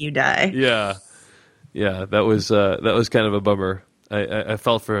and then you die. Yeah, that was kind of a bummer. I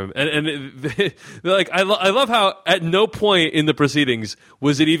felt for him, and like I love how at no point in the proceedings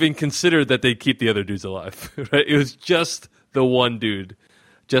was it even considered that they'd keep the other dudes alive. Right? It was just the one dude,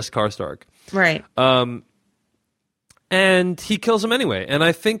 just Karstark. Right. And he kills him anyway. And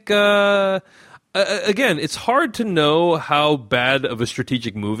I think again, it's hard to know how bad of a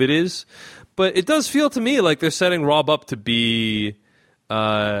strategic move it is, but it does feel to me like they're setting Robb up to be.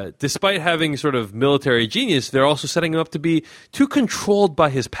 Despite having sort of military genius, they're also setting him up to be too controlled by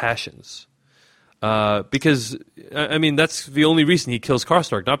his passions. Because, I mean, that's the only reason he kills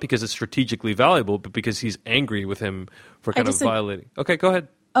Karstark, not because it's strategically valuable, but because he's angry with him for kind of violating. Okay, go ahead.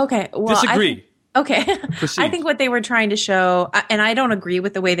 Okay, well, disagree. Okay. I think what they were trying to show, and I don't agree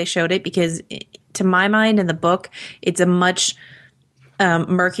with the way they showed it, because to my mind in the book, it's a much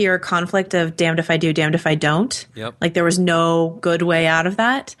murkier conflict of damned if I do, damned if I don't. Yep. Like there was no good way out of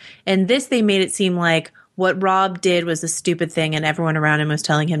that. And this, they made it seem like what Robb did was a stupid thing and everyone around him was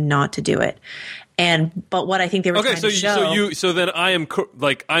telling him not to do it. But what I think they were trying to show... So then I am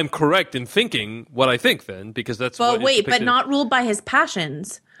I'm correct in thinking what I think then, because that's but not ruled by his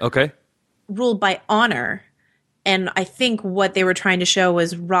passions. Okay. Ruled by honor. And I think what they were trying to show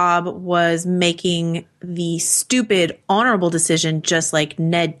was Robb was making the stupid, honorable decision just like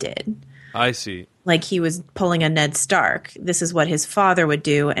Ned did. I see. Like he was pulling a Ned Stark. This is what his father would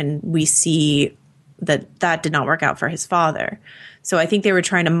do, and we see that did not work out for his father. So I think they were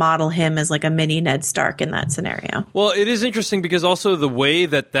trying to model him as like a mini Ned Stark in that scenario. Well, it is interesting because also the way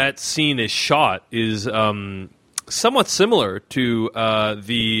that scene is shot is somewhat similar to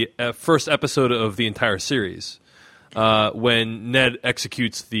the first episode of the entire series. When Ned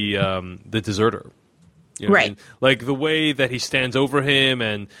executes the deserter. You know right. I mean? Like the way that he stands over him,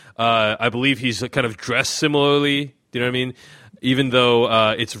 and I believe he's kind of dressed similarly. Do you know what I mean? even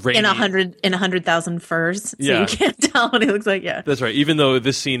though it's rainy. In 100,000 furs, so Yeah. you can't tell what he looks like. Yeah, That's right. Even though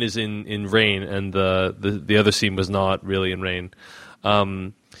this scene is in rain, and the other scene was not really in rain.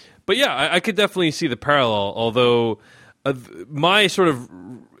 But yeah, I could definitely see the parallel. Although my sort of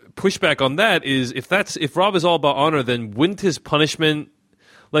pushback on that is if Rob is all about honor, then wouldn't his punishment,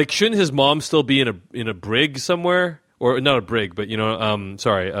 like, shouldn't his mom still be in a brig somewhere, or not a brig, but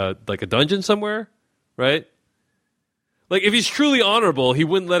like a dungeon somewhere, right? Like, if he's truly honorable, he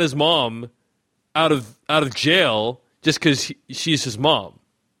wouldn't let his mom out of jail just because she's his mom.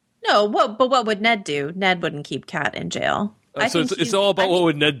 No, but what would Ned do? Ned wouldn't keep Kat in jail. So it's all about what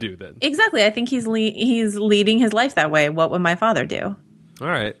would Ned do then? Exactly. I think he's leading his life that way. What would my father do? All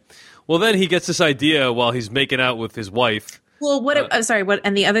right. Well, then he gets this idea while he's making out with his wife. Well,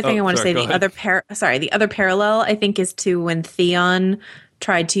 and the other thing I want to say, the other parallel, I think, is to when Theon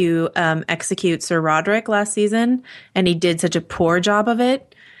tried to execute Sir Roderick last season, and he did such a poor job of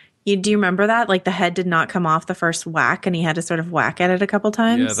it. Do you remember that? Like, the head did not come off the first whack, and he had to sort of whack at it a couple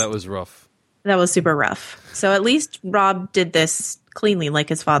times. Yeah, that was rough. That was super rough. So at least Rob did this cleanly, like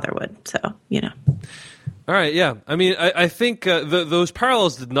his father would. So, All right, yeah. I mean, I think those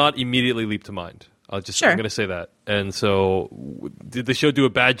parallels did not immediately leap to mind. I'm going to say that. And so, did the show do a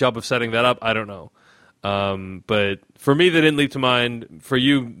bad job of setting that up? I don't know. But for me, they didn't leap to mind. For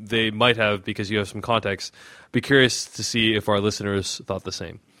you, they might have, because you have some context. Be curious to see if our listeners thought the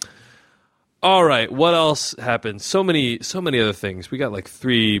same. All right, what else happened? So many other things. We got like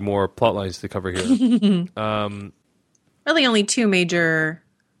 3 more plot lines to cover here. Really, only 2 major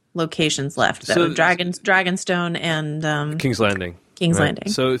locations left, though. Dragonstone and King's Landing. King's Landing.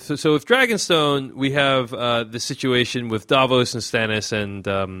 So with Dragonstone, we have the situation with Davos and Stannis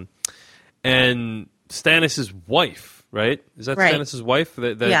and Stannis' wife, right? Is that right. Stannis' wife?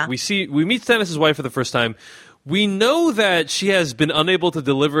 Yeah. We meet Stannis' wife for the first time. We know that she has been unable to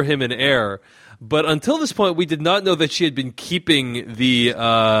deliver him an heir, but until this point, we did not know that she had been keeping the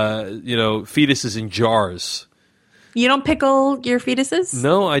fetuses in jars. You don't pickle your fetuses?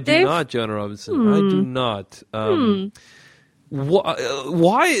 No, I do not, Jonah Robinson. I do not.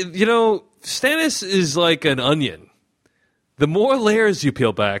 Why? Stannis is like an onion. The more layers you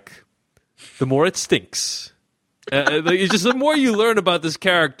peel back, the more it stinks. It's just the more you learn about this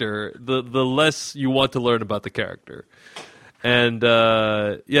character, the less you want to learn about the character. And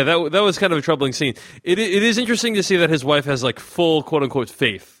that was kind of a troubling scene. It is interesting to see that his wife has like full quote unquote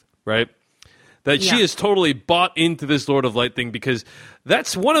faith, right? That she is totally bought into this Lord of Light thing, because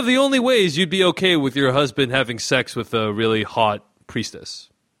that's one of the only ways you'd be okay with your husband having sex with a really hot priestess.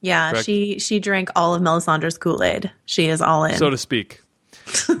 Yeah, correct? She drank all of Melisandre's Kool-Aid. She is all in, so to speak.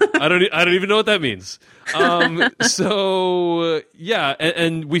 I don't even know what that means. And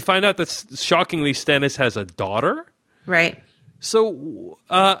we find out that shockingly Stannis has a daughter. Right. So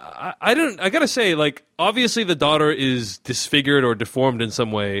I gotta say, like, obviously the daughter is disfigured or deformed in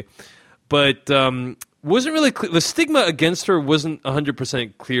some way, but wasn't really the stigma against her wasn't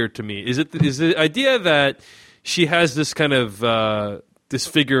 100% clear to me. Is the idea that she has this kind of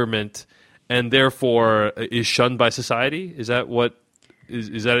disfigurement and therefore is shunned by society? Is that what?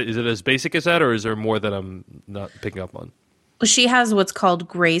 Is it as basic as that, or is there more that I'm not picking up on? She has what's called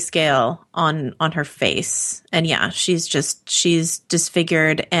grayscale on her face, and she's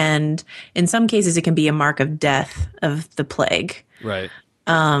disfigured, and in some cases it can be a mark of death of the plague. Right.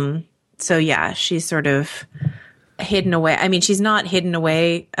 So she's sort of hidden away. I mean, she's not hidden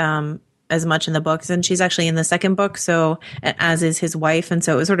away as much in the books, and she's actually in the second book. So, as is his wife, and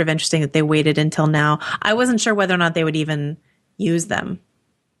so it was sort of interesting that they waited until now. I wasn't sure whether or not they would even use them,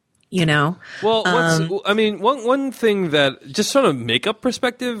 Well, one thing that, just from a makeup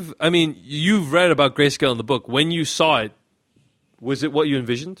perspective, I mean, you've read about grayscale in the book. When you saw it, was it what you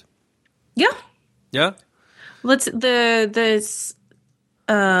envisioned? Yeah. Yeah?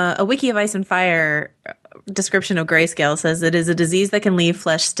 A Wiki of Ice and Fire description of grayscale says it is a disease that can leave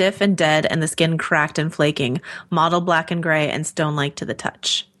flesh stiff and dead and the skin cracked and flaking, mottled black and gray, and stone-like to the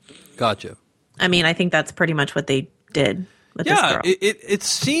touch. Gotcha. I mean, I think that's pretty much what they did with this girl. It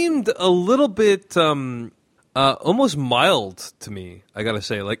seemed a little bit almost mild to me, I gotta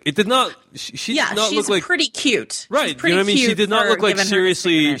say. Like, it did not. She did not look like, pretty cute, right? You know what I mean? She did not look like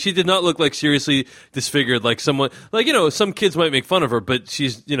seriously. She did not look like seriously disfigured, like someone. Like, some kids might make fun of her, but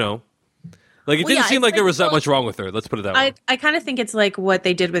she's like, it didn't seem like there was that much wrong with her. Let's put it that way. I kind of think it's like what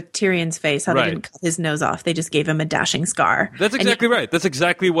they did with Tyrion's face, how they didn't cut his nose off. They just gave him a dashing scar. That's exactly right. That's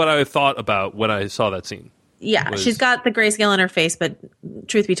exactly what I thought about when I saw that scene. Yeah, she's got the grayscale on her face, but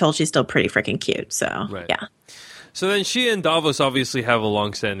truth be told, she's still pretty freaking cute. So, yeah. So then she and Davos obviously have a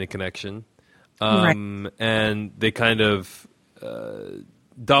long-standing connection. And they kind of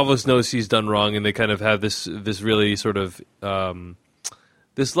Davos knows he's done wrong, and they kind of have this really sort of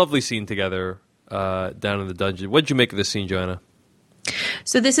this lovely scene together down in the dungeon. What did you make of this scene, Joanna?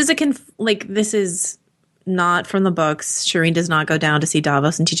 So this is this is not from the books. Shireen does not go down to see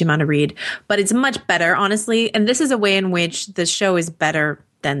Davos and teach him how to read, but it's much better, honestly. And this is a way in which the show is better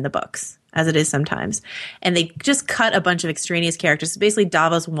than the books, as it is sometimes. And they just cut a bunch of extraneous characters. So basically,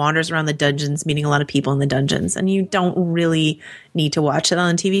 Davos wanders around the dungeons, meeting a lot of people in the dungeons, and you don't really need to watch it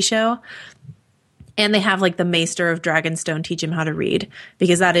on a TV show. And they have like the Maester of Dragonstone teach him how to read,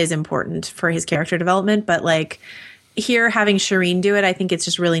 because that is important for his character development. But like, here, having Shireen do it, I think it's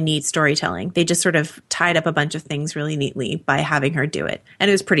just really neat storytelling. They just sort of tied up a bunch of things really neatly by having her do it. And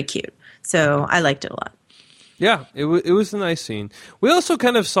it was pretty cute. So I liked it a lot. Yeah, it was a nice scene. We also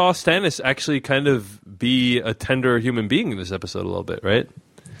kind of saw Stannis actually kind of be a tender human being in this episode a little bit, right?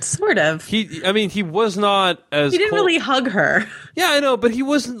 Sort of. He was not as... He didn't really hug her. Yeah, I know, but he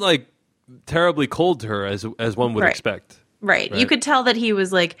wasn't like terribly cold to her as one would expect. Right. You could tell that he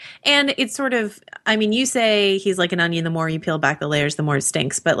was like, and it's sort of, I mean, you say he's like an onion, the more you peel back the layers, the more it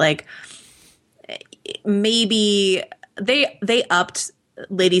stinks. But like, maybe they upped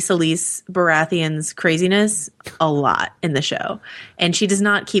Lady Selyse Baratheon's craziness a lot in the show. And she does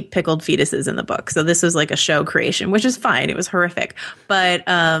not keep pickled fetuses in the book. So this was like a show creation, which is fine. It was horrific. But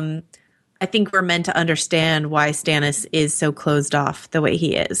I think we're meant to understand why Stannis is so closed off the way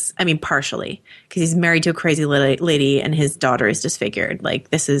he is. I mean, partially, because he's married to a crazy lady and his daughter is disfigured. Like,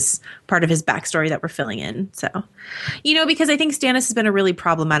 this is part of his backstory that we're filling in. So, because I think Stannis has been a really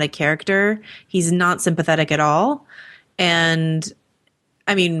problematic character. He's not sympathetic at all. And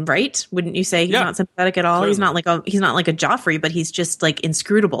I mean, right? Wouldn't you say he's not sympathetic at all? Certainly. He's not like a Joffrey, but he's just like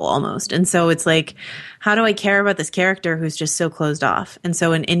inscrutable almost. And so it's like, how do I care about this character who's just so closed off? And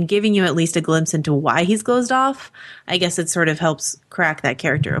so in giving you at least a glimpse into why he's closed off, I guess it sort of helps crack that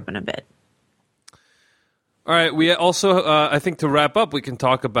character open a bit. All right. We also, I think to wrap up, we can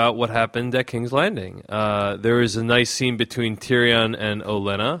talk about what happened at King's Landing. There is a nice scene between Tyrion and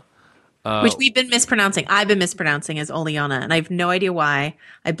Olenna. Which we've been mispronouncing. I've been mispronouncing as Oleana, and I have no idea why.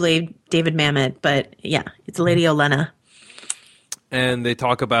 I blame David Mamet, but yeah, it's Lady Olenna. And they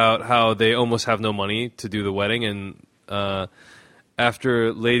talk about how they almost have no money to do the wedding, and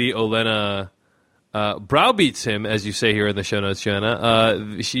after Lady Olenna browbeats him, as you say here in the show notes,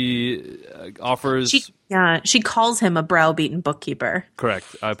 Joanna, she offers... She calls him a browbeaten bookkeeper.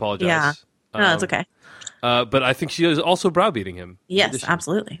 Correct. I apologize. Yeah. No, it's okay. But I think she is also browbeating him. Yes,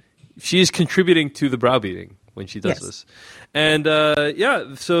 absolutely. She is contributing to the browbeating when she does this. And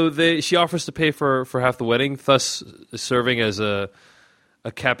so she offers to pay for half the wedding, thus serving as a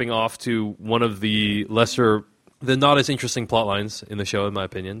capping off to one of the not as interesting plot lines in the show, in my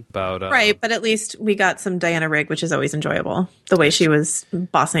opinion. About right, but at least we got some Diana Rigg, which is always enjoyable. The way she was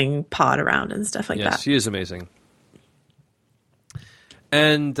bossing Pod around and stuff like that. Yes, she is amazing.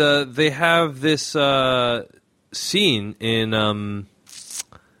 And they have this scene in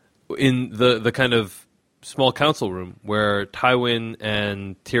the kind of small council room where Tywin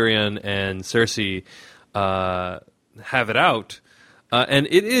and Tyrion and Cersei have it out, and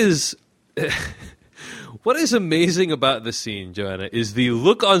it is what is amazing about the scene, Joanna, is the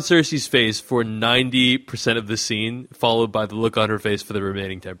look on Cersei's face for 90% of the scene, followed by the look on her face for the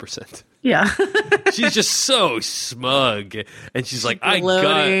remaining 10%. Yeah. She's just so smug, and she's like,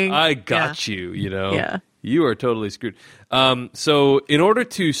 I got you, Yeah. You are totally screwed. So in order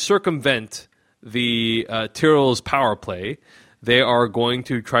to circumvent the Tyrell's power play, they are going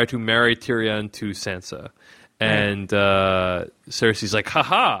to try to marry Tyrion to Sansa. And Cersei's like,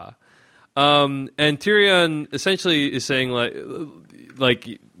 haha. And Tyrion essentially is saying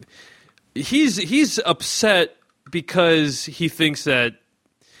like he's upset because he thinks that,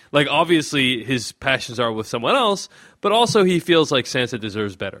 like, obviously his passions are with someone else, but also he feels like Sansa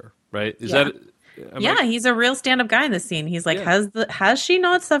deserves better, right? Is that... he's a real stand-up guy in this scene. He's like, has she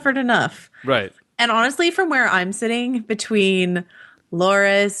not suffered enough? Right. And honestly, from where I'm sitting between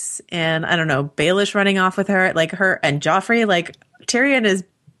Loras and, I don't know, Baelish running off with her, like her and Joffrey, like Tyrion is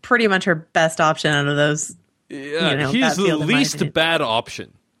pretty much her best option out of those. Yeah, he's the least bad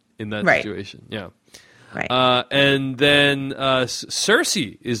option in that situation. Yeah. Right. And then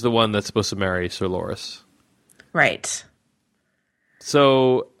Cersei is the one that's supposed to marry Sir Loras. Right.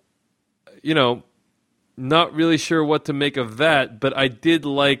 So, not really sure what to make of that, but I did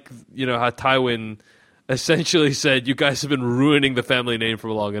like, how Tywin essentially said, you guys have been ruining the family name for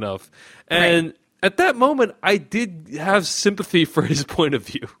long enough. And at that moment, I did have sympathy for his point of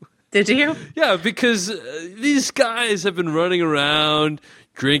view. Did you? Yeah, because these guys have been running around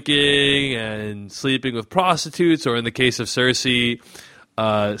drinking and sleeping with prostitutes, or in the case of Cersei,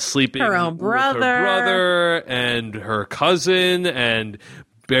 sleeping Her own with her brother and her cousin and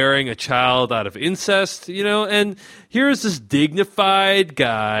bearing a child out of incest, and here's this dignified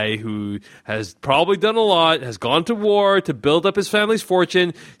guy who has probably done a lot, has gone to war to build up his family's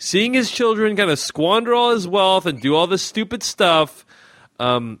fortune, seeing his children kind of squander all his wealth and do all this stupid stuff.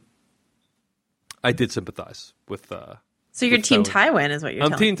 I did sympathize with. So you're Team Tywin, is what you're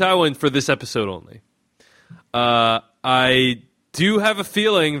telling me. I'm Team Tywin for this episode only. I do have a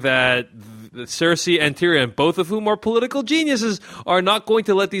feeling that Cersei and Tyrion, both of whom are political geniuses, are not going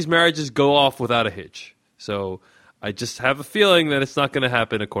to let these marriages go off without a hitch. So I just have a feeling that it's not going to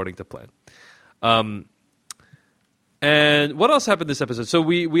happen according to plan. And what else happened this episode? So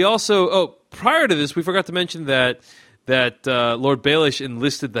we also prior to this, we forgot to mention that Lord Baelish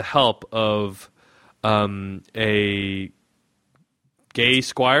enlisted the help of a gay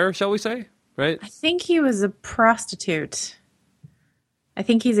squire, shall we say? Right? I think he was a prostitute. I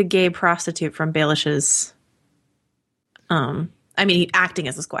think he's a gay prostitute from Baelish's. Acting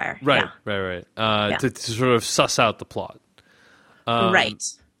as a squire. Right, yeah. right. To sort of suss out the plot. Right.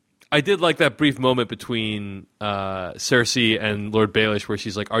 I did like that brief moment between Cersei and Lord Baelish where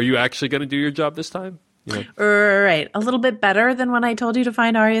she's like, "Are you actually going to do your job this time?" Right. A little bit better than when I told you to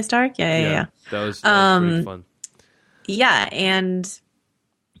find Arya Stark. Yeah. That was pretty fun. Yeah, and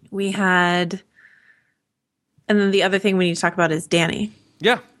we had... And then the other thing we need to talk about is Dany.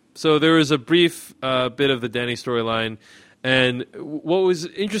 Yeah. So there was a brief bit of the Dany storyline. And what was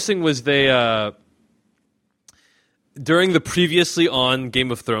interesting was they... during the previously on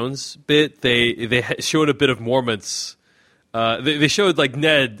Game of Thrones bit, they showed a bit of Mormont's... They showed, like,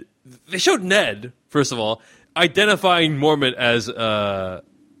 Ned... They showed Ned, first of all, identifying Mormont as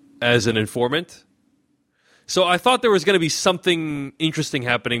an informant. So I thought there was going to be something interesting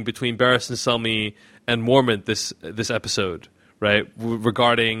happening between Barristan Selmy and Mormont this episode, right?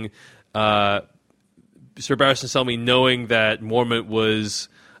 Regarding Sir Barristan Selmy knowing that Mormont was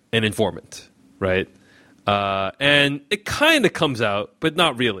an informant, right? And it kind of comes out, but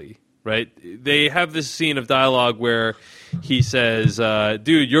not really, right? They have this scene of dialogue where he says,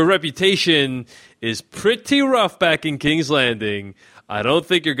 dude, your reputation is pretty rough back in King's Landing. I don't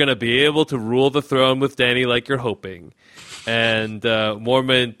think you're going to be able to rule the throne with Dany like you're hoping. And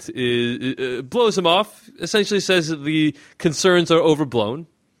Mormont blows him off, essentially says that the concerns are overblown.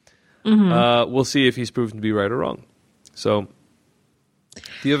 Mm-hmm. We'll see if he's proven to be right or wrong. So,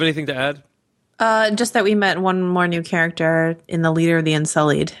 do you have anything to add? Just that we met one more new character in the Leader of the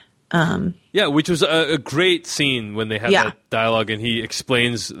Unsullied. Yeah, which was a great scene when they had that dialogue, and he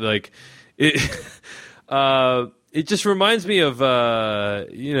explains like it. It just reminds me of it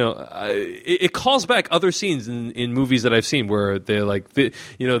calls back other scenes in movies that I've seen where they're like the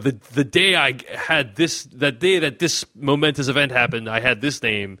day I had this, that day that this momentous event happened, I had this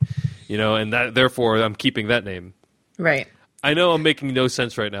name, and that therefore I'm keeping that name. Right. I know I'm making no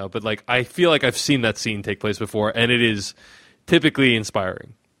sense right now, but like I feel like I've seen that scene take place before, and it is typically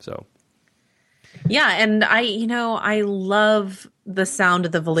inspiring. So, yeah, and I love the sound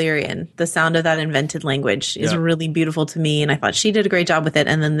of the Valyrian. The sound of that invented language is really beautiful to me, and I thought she did a great job with it.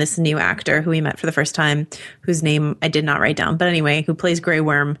 And then this new actor who we met for the first time, whose name I did not write down, but anyway, who plays Grey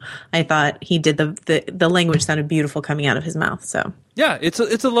Worm, I thought he did the language sounded beautiful coming out of his mouth. So yeah, it's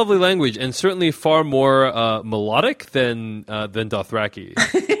a lovely language, and certainly far more melodic than Dothraki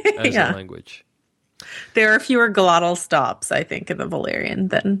as a language. There are fewer glottal stops, I think, in the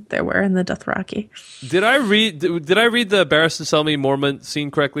Valyrian than there were in the Dothraki. Did I read the Barristan Selmy Mormont scene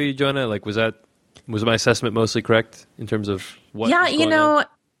correctly, Joanna? Like, was my assessment mostly correct in terms of what? Yeah,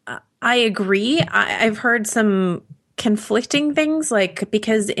 I agree. I've heard some conflicting things, like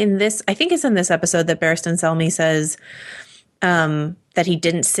because I think it's in this episode that Barristan Selmy says that he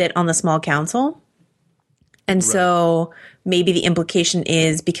didn't sit on the small council. And so maybe the implication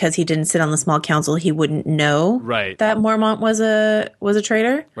is because he didn't sit on the small council, he wouldn't know that Mormont was a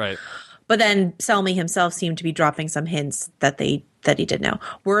traitor. Right. But then Selmy himself seemed to be dropping some hints that he did know.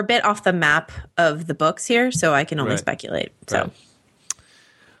 We're a bit off the map of the books here, so I can only speculate. So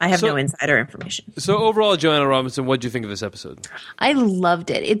I have no insider information. So overall, Joanna Robinson, what did you think of this episode? I loved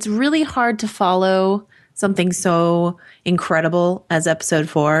it. It's really hard to follow something so incredible as episode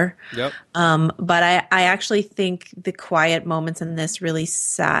 4. Yep. But I actually think the quiet moments in this really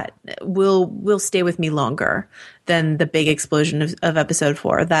will stay with me longer than the big explosion of episode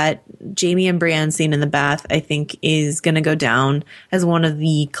 4. That Jaime and Brienne scene in the bath, I think, is going to go down as one of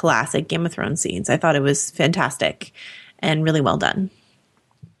the classic Game of Thrones scenes. I thought it was fantastic and really well done.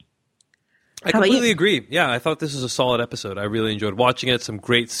 I completely agree. Yeah, I thought this was a solid episode. I really enjoyed watching it. Some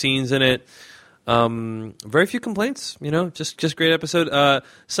great scenes in it. Very few complaints, just great episode.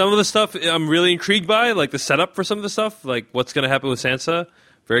 Some of the stuff I'm really intrigued by, like the setup for some of the stuff, like what's going to happen with Sansa.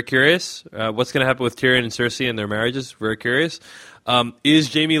 Very curious. What's going to happen with Tyrion and Cersei and their marriages? Very curious.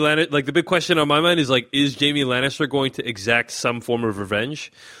 Is Jaime Lannister, like the big question on my mind is like, is Jaime Lannister going to exact some form of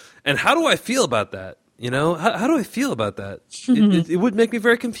revenge? And how do I feel about that? How do I feel about that? It would make me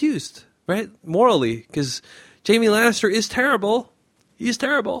very confused, right? Morally, because Jaime Lannister is terrible. He's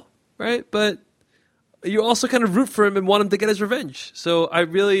terrible, right? But you also kind of root for him and want him to get his revenge. So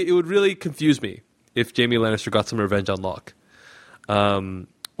it would really confuse me if Jaime Lannister got some revenge on Locke.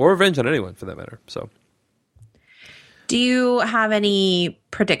 Or revenge on anyone, for that matter. So, do you have any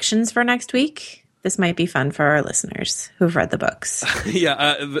predictions for next week? This might be fun for our listeners who've read the books.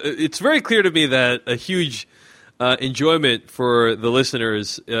 Yeah, it's very clear to me that a huge enjoyment for the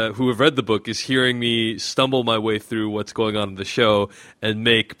listeners who have read the book is hearing me stumble my way through what's going on in the show and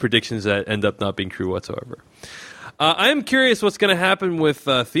make predictions that end up not being true whatsoever. I am curious what's going to happen with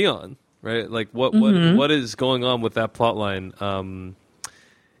Theon. Right, like what is going on with that plot line?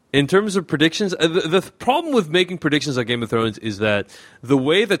 In terms of predictions, the problem with making predictions on Game of Thrones is that the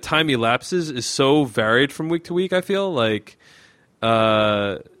way that time elapses is so varied from week to week. I feel like,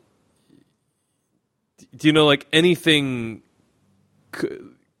 do you know, like anything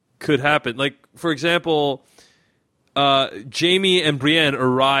could happen? Like, for example, Jaime and Brienne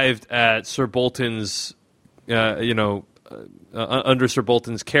arrived at Sir Bolton's, under Sir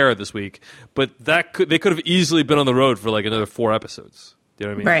Bolton's care this week, but they could have easily been on the road for like another 4 episodes. Do you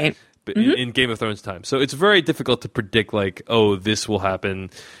know what I mean? Right. But in Game of Thrones time. So it's very difficult to predict like, oh, this will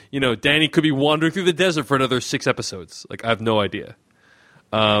happen. Dany could be wandering through the desert for another 6 episodes. Like, I have no idea.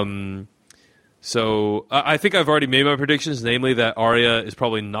 So I think I've already made my predictions, namely that Arya is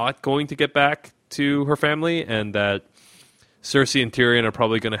probably not going to get back to her family and that Cersei and Tyrion are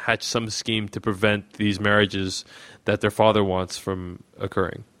probably going to hatch some scheme to prevent these marriages that their father wants from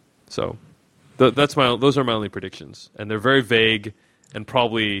occurring. So those are my only predictions, and they're very vague and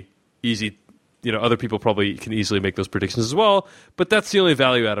probably easy. Other people probably can easily make those predictions as well, but that's the only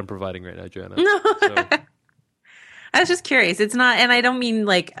value add I'm providing right now, Joanna. No. So. I was just curious. It's not, and I don't mean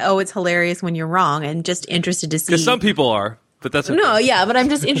like, oh, it's hilarious when you're wrong. I'm just interested to see. Because some people are, but that's okay. No, yeah, but I'm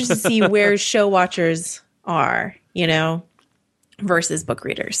just interested to see where show watchers are, versus book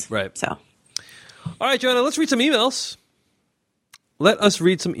readers. Right. So. All right, Joanna, let's read some emails. Let us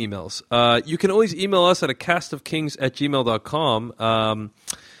read some emails. You can always email us at acastofkings@gmail.com.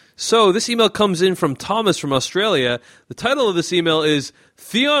 So this email comes in from Thomas from Australia. The title of this email is,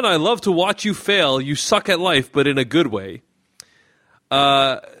 Theon, I love to watch you fail. You suck at life, but in a good way.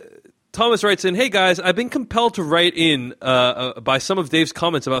 Thomas writes in, hey guys, I've been compelled to write in by some of Dave's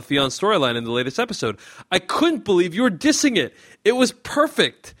comments about Theon's storyline in the latest episode. I couldn't believe you were dissing it. It was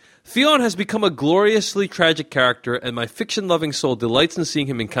perfect. Theon has become a gloriously tragic character, and my fiction-loving soul delights in seeing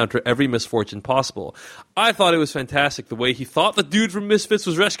him encounter every misfortune possible. I thought it was fantastic the way he thought the dude from Misfits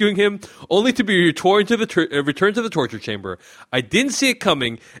was rescuing him, only to be returned to the torture chamber. I didn't see it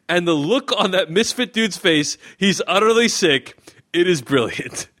coming, and the look on that Misfit dude's face, he's utterly sick. It is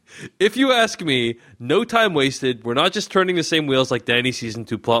brilliant. If you ask me, no time wasted. We're not just turning the same wheels like Dany Season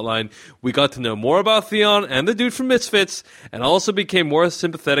 2 plotline. We got to know more about Theon and the dude from Misfits, and also became more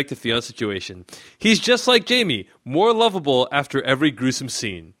sympathetic to Theon's situation. He's just like Jaime, more lovable after every gruesome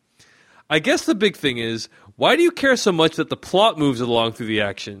scene. I guess the big thing is, why do you care so much that the plot moves along through the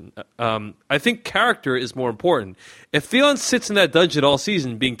action? I think character is more important. If Theon sits in that dungeon all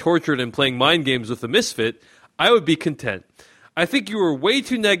season being tortured and playing mind games with a misfit, I would be content. I think you were way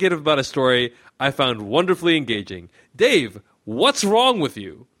too negative about a story I found wonderfully engaging. Dave, what's wrong with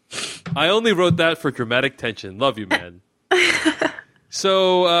you? I only wrote that for dramatic tension. Love you, man.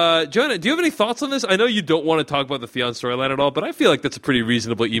 So, Joanna, do you have any thoughts on this? I know you don't want to talk about the Theon storyline at all, but I feel like that's a pretty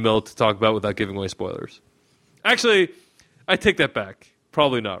reasonable email to talk about without giving away spoilers. Actually, I take that back.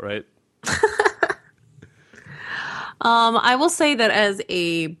 Probably not, right? I will say that as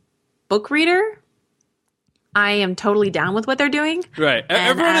a book reader, I am totally down with what they're doing. Right.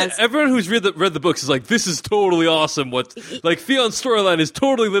 Everyone who's read the books is like, this is totally awesome. Theon's storyline is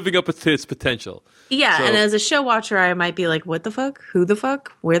totally living up to its potential. Yeah, so, and as a show watcher, I might be like, what the fuck? Who the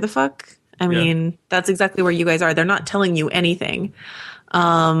fuck? Where the fuck? I mean, that's exactly where you guys are. They're not telling you anything.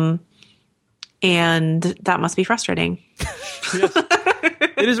 And that must be frustrating. Yes.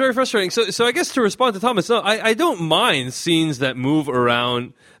 It is very frustrating. So I guess to respond to Thomas, no, I don't mind scenes that move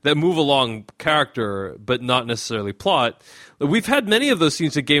along character, but not necessarily plot. We've had many of those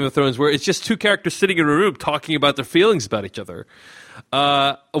scenes in Game of Thrones where it's just two characters sitting in a room talking about their feelings about each other.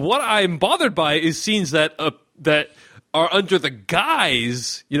 What I'm bothered by is scenes that are under the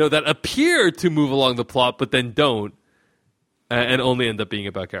guise, that appear to move along the plot, but then don't, and only end up being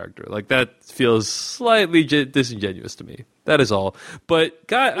about character. Like, that feels slightly disingenuous to me. That is all. But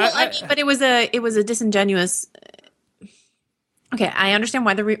God, but it was a disingenuous. Okay, I understand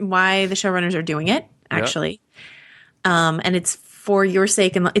why the showrunners are doing it, actually, and it's for your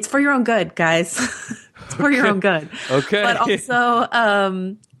sake and it's for your own good, guys. It's for your own good. Okay, but also,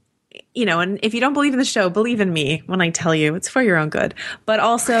 and if you don't believe in the show, believe in me when I tell you it's for your own good. But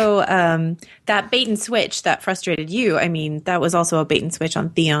also, that bait and switch that frustrated you, I mean, that was also a bait and switch on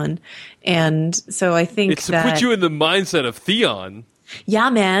Theon. And so I think it's to put you in the mindset of Theon. Yeah,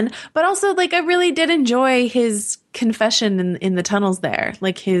 man. But also, I really did enjoy his confession in the tunnels there.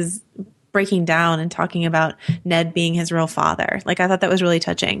 Like, his breaking down and talking about Ned being his real father. I thought that was really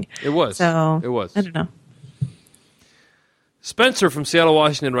touching. It was. So, it was. I don't know. Spencer from Seattle,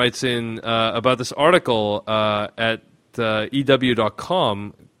 Washington writes in about this article at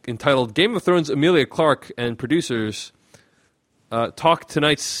EW.com entitled Game of Thrones Emilia Clarke and Producers talk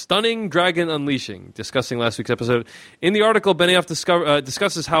tonight's stunning dragon unleashing, discussing last week's episode. In the article, Benioff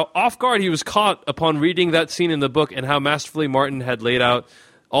discusses how off guard he was caught upon reading that scene in the book and how masterfully Martin had laid out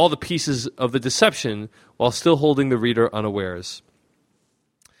all the pieces of the deception while still holding the reader unawares.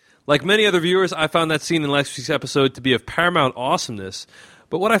 Like many other viewers, I found that scene in last week's episode to be of paramount awesomeness,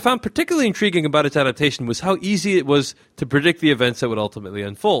 but what I found particularly intriguing about its adaptation was how easy it was to predict the events that would ultimately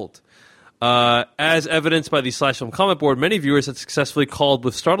unfold. As evidenced by the Slash Film comment board, many viewers had successfully called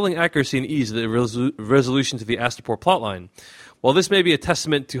with startling accuracy and ease the resolution to the Astapor plotline. While this may be a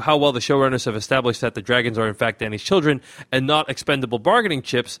testament to how well the showrunners have established that the dragons are in fact Dany's children and not expendable bargaining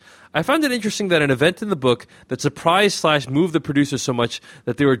chips, I found it interesting that an event in the book that surprised / moved the producers so much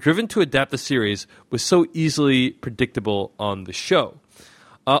that they were driven to adapt the series was so easily predictable on the show.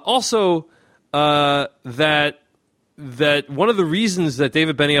 That one of the reasons that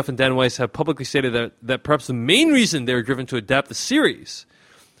David Benioff and Dan Weiss have publicly stated that perhaps the main reason they were driven to adapt the series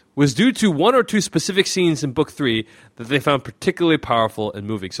was due to one or two specific scenes in Book 3 that they found particularly powerful and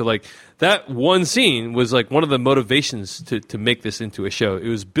moving. So, that one scene was, one of the motivations to make this into a show. It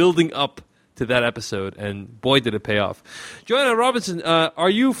was building up to that episode, and boy, did it pay off. Joanna Robinson, are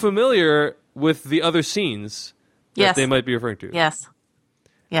you familiar with the other scenes that they might be referring to? Yes.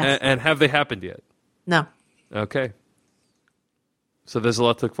 And have they happened yet? No. Okay. So there's a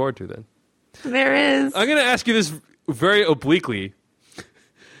lot to look forward to then. There is. I'm going to ask you this very obliquely,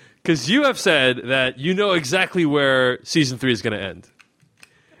 because you have said that you know exactly where season 3 is going to end.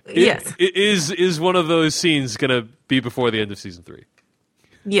 Yes. Is one of those scenes going to be before the end of season 3?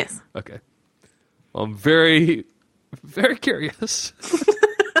 Yes. Okay. Well, I'm very, very curious.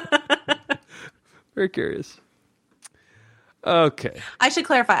 Very curious. Okay. I should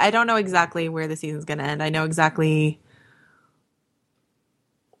clarify. I don't know exactly where the season's going to end. I know exactly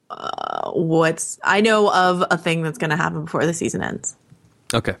I know of a thing that's going to happen before the season ends.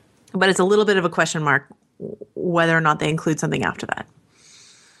 Okay. But it's a little bit of a question mark whether or not they include something after that.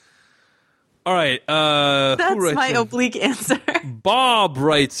 All right. That's my oblique answer. Bob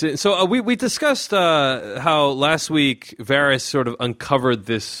writes in. So we discussed how last week Varys sort of uncovered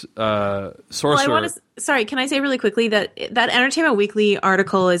this sorcerer. Sorry, can I say really quickly that Entertainment Weekly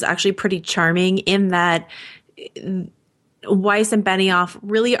article is actually pretty charming in that Weiss and Benioff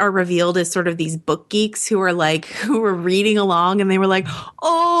really are revealed as sort of these book geeks who were reading along and they were like,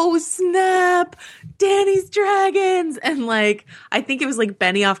 oh, snap, Dany's dragons. And I think it was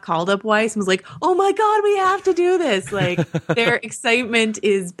Benioff called up Weiss and was like, oh my God, we have to do this. Their excitement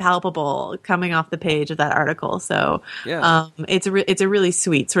is palpable coming off the page of that article. So it's a really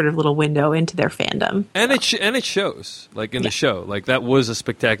sweet sort of little window into their fandom. And it shows in the show, that was a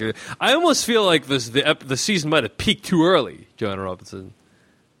spectacular. I almost feel like the season might have peaked too early. Joanna Robinson.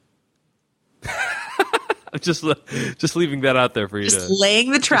 I'm just leaving that out there for you.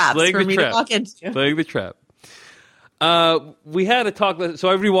 Laying the traps for me to walk into. Laying the trap. We had a talk. So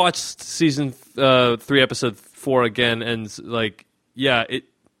I rewatched season 3, episode 4 again, and when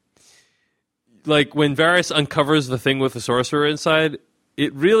Varys uncovers the thing with the sorcerer inside,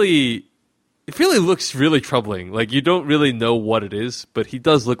 it really looks really troubling. You don't really know what it is, but he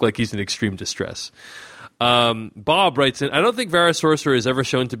does look like he's in extreme distress. Bob writes in, I don't think Varys Sorcerer is ever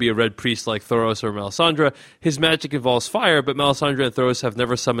shown to be a red priest like Thoros or Melisandre. His magic involves fire, but Melisandre and Thoros have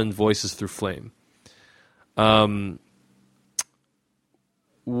never summoned voices through flame.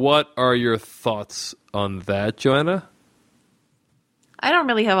 What are your thoughts on that, Joanna? I don't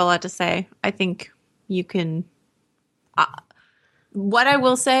really have a lot to say. I think you can... what I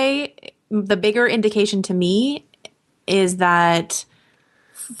will say, the bigger indication to me is that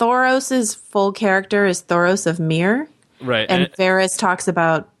Thoros' full character is Thoros of Myr. Right. And Varys talks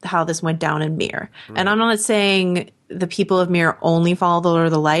about how this went down in Myr. Right. And I'm not saying the people of Myr only follow the Lord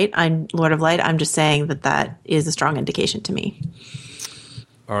of Light. I'm just saying that is a strong indication to me.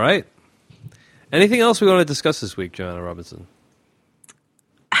 All right. Anything else we want to discuss this week, Joanna Robinson?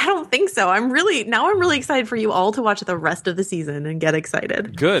 I don't think so. I'm really excited for you all to watch the rest of the season and get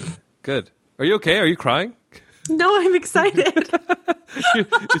excited. Good. Are you okay? Are you crying? No, I'm excited.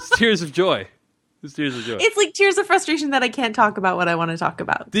 It's tears of joy. It's like tears of frustration that I can't talk about what I want to talk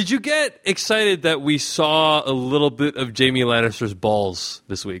about. Did you get excited that we saw a little bit of Jaime Lannister's balls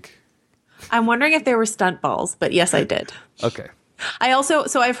this week? I'm wondering if they were stunt balls, but yes, I did. Okay.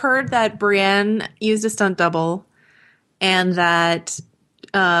 I've heard that Brienne used a stunt double and that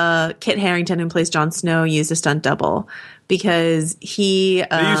Kit Harington, who plays Jon Snow, used a stunt double because he...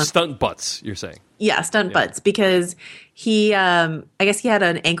 they used stunt butts, you're saying? Yeah, stunt butts, because he, I guess he had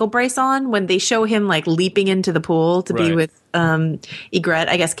an ankle brace on when they show him like leaping into the pool to be with Ygritte.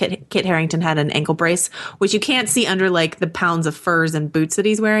 I guess Kit Harington had an ankle brace, which you can't see under like the pounds of furs and boots that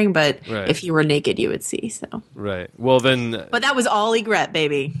he's wearing, but if he were naked, you would see. So well then, but that was all Ygritte,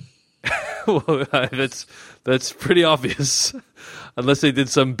 baby. Well, that's pretty obvious, unless they did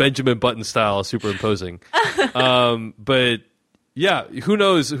some Benjamin Button style superimposing. But. Yeah, who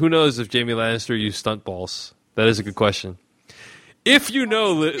knows if Jaime Lannister used stunt balls? That is a good question. If you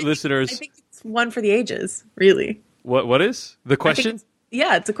know, listeners... I think it's one for the ages, really. What is? The question?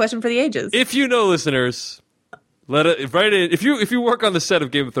 It's a question for the ages. If you know, listeners, write in. If you work on the set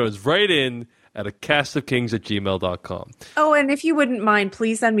of Game of Thrones, write in at acastofkings@gmail.com. Oh, and if you wouldn't mind,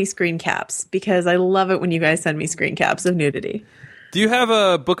 please send me screen caps, because I love it when you guys send me screen caps of nudity. Do you have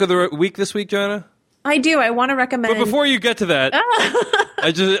a book of the week this week, Joanna? I do. I want to recommend... But before you get to that,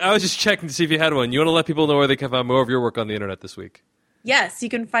 I was just checking to see if you had one. You want to let people know where they can find more of your work on the internet this week? Yes, you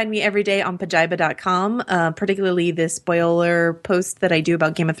can find me every day on pajiba.com, particularly the spoiler post that I do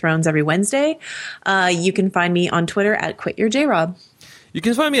about Game of Thrones every Wednesday. You can find me on Twitter at QuitYourJRob. You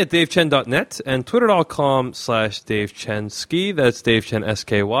can find me at davechen.net and twitter.com/DaveChenSky. That's Dave Chen,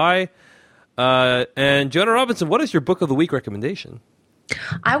 SKY. And Joanna Robinson, what is your book of the week recommendation?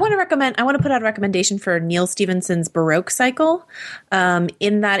 I want to put out a recommendation for Neal Stephenson's Baroque cycle,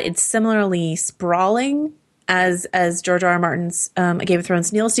 in that it's similarly sprawling as George R. R. Martin's Game of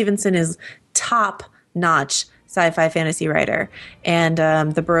Thrones. Neal Stephenson is top-notch sci-fi fantasy writer, and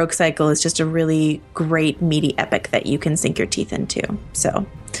the Baroque cycle is just a really great, meaty epic that you can sink your teeth into. So,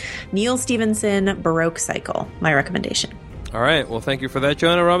 Neal Stephenson, Baroque cycle, my recommendation. All right. Well, thank you for that,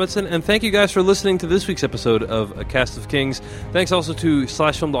 Joanna Robinson. And thank you guys for listening to this week's episode of A Cast of Kings. Thanks also to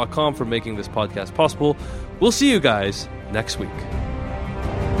 /film.com for making this podcast possible. We'll see you guys next week.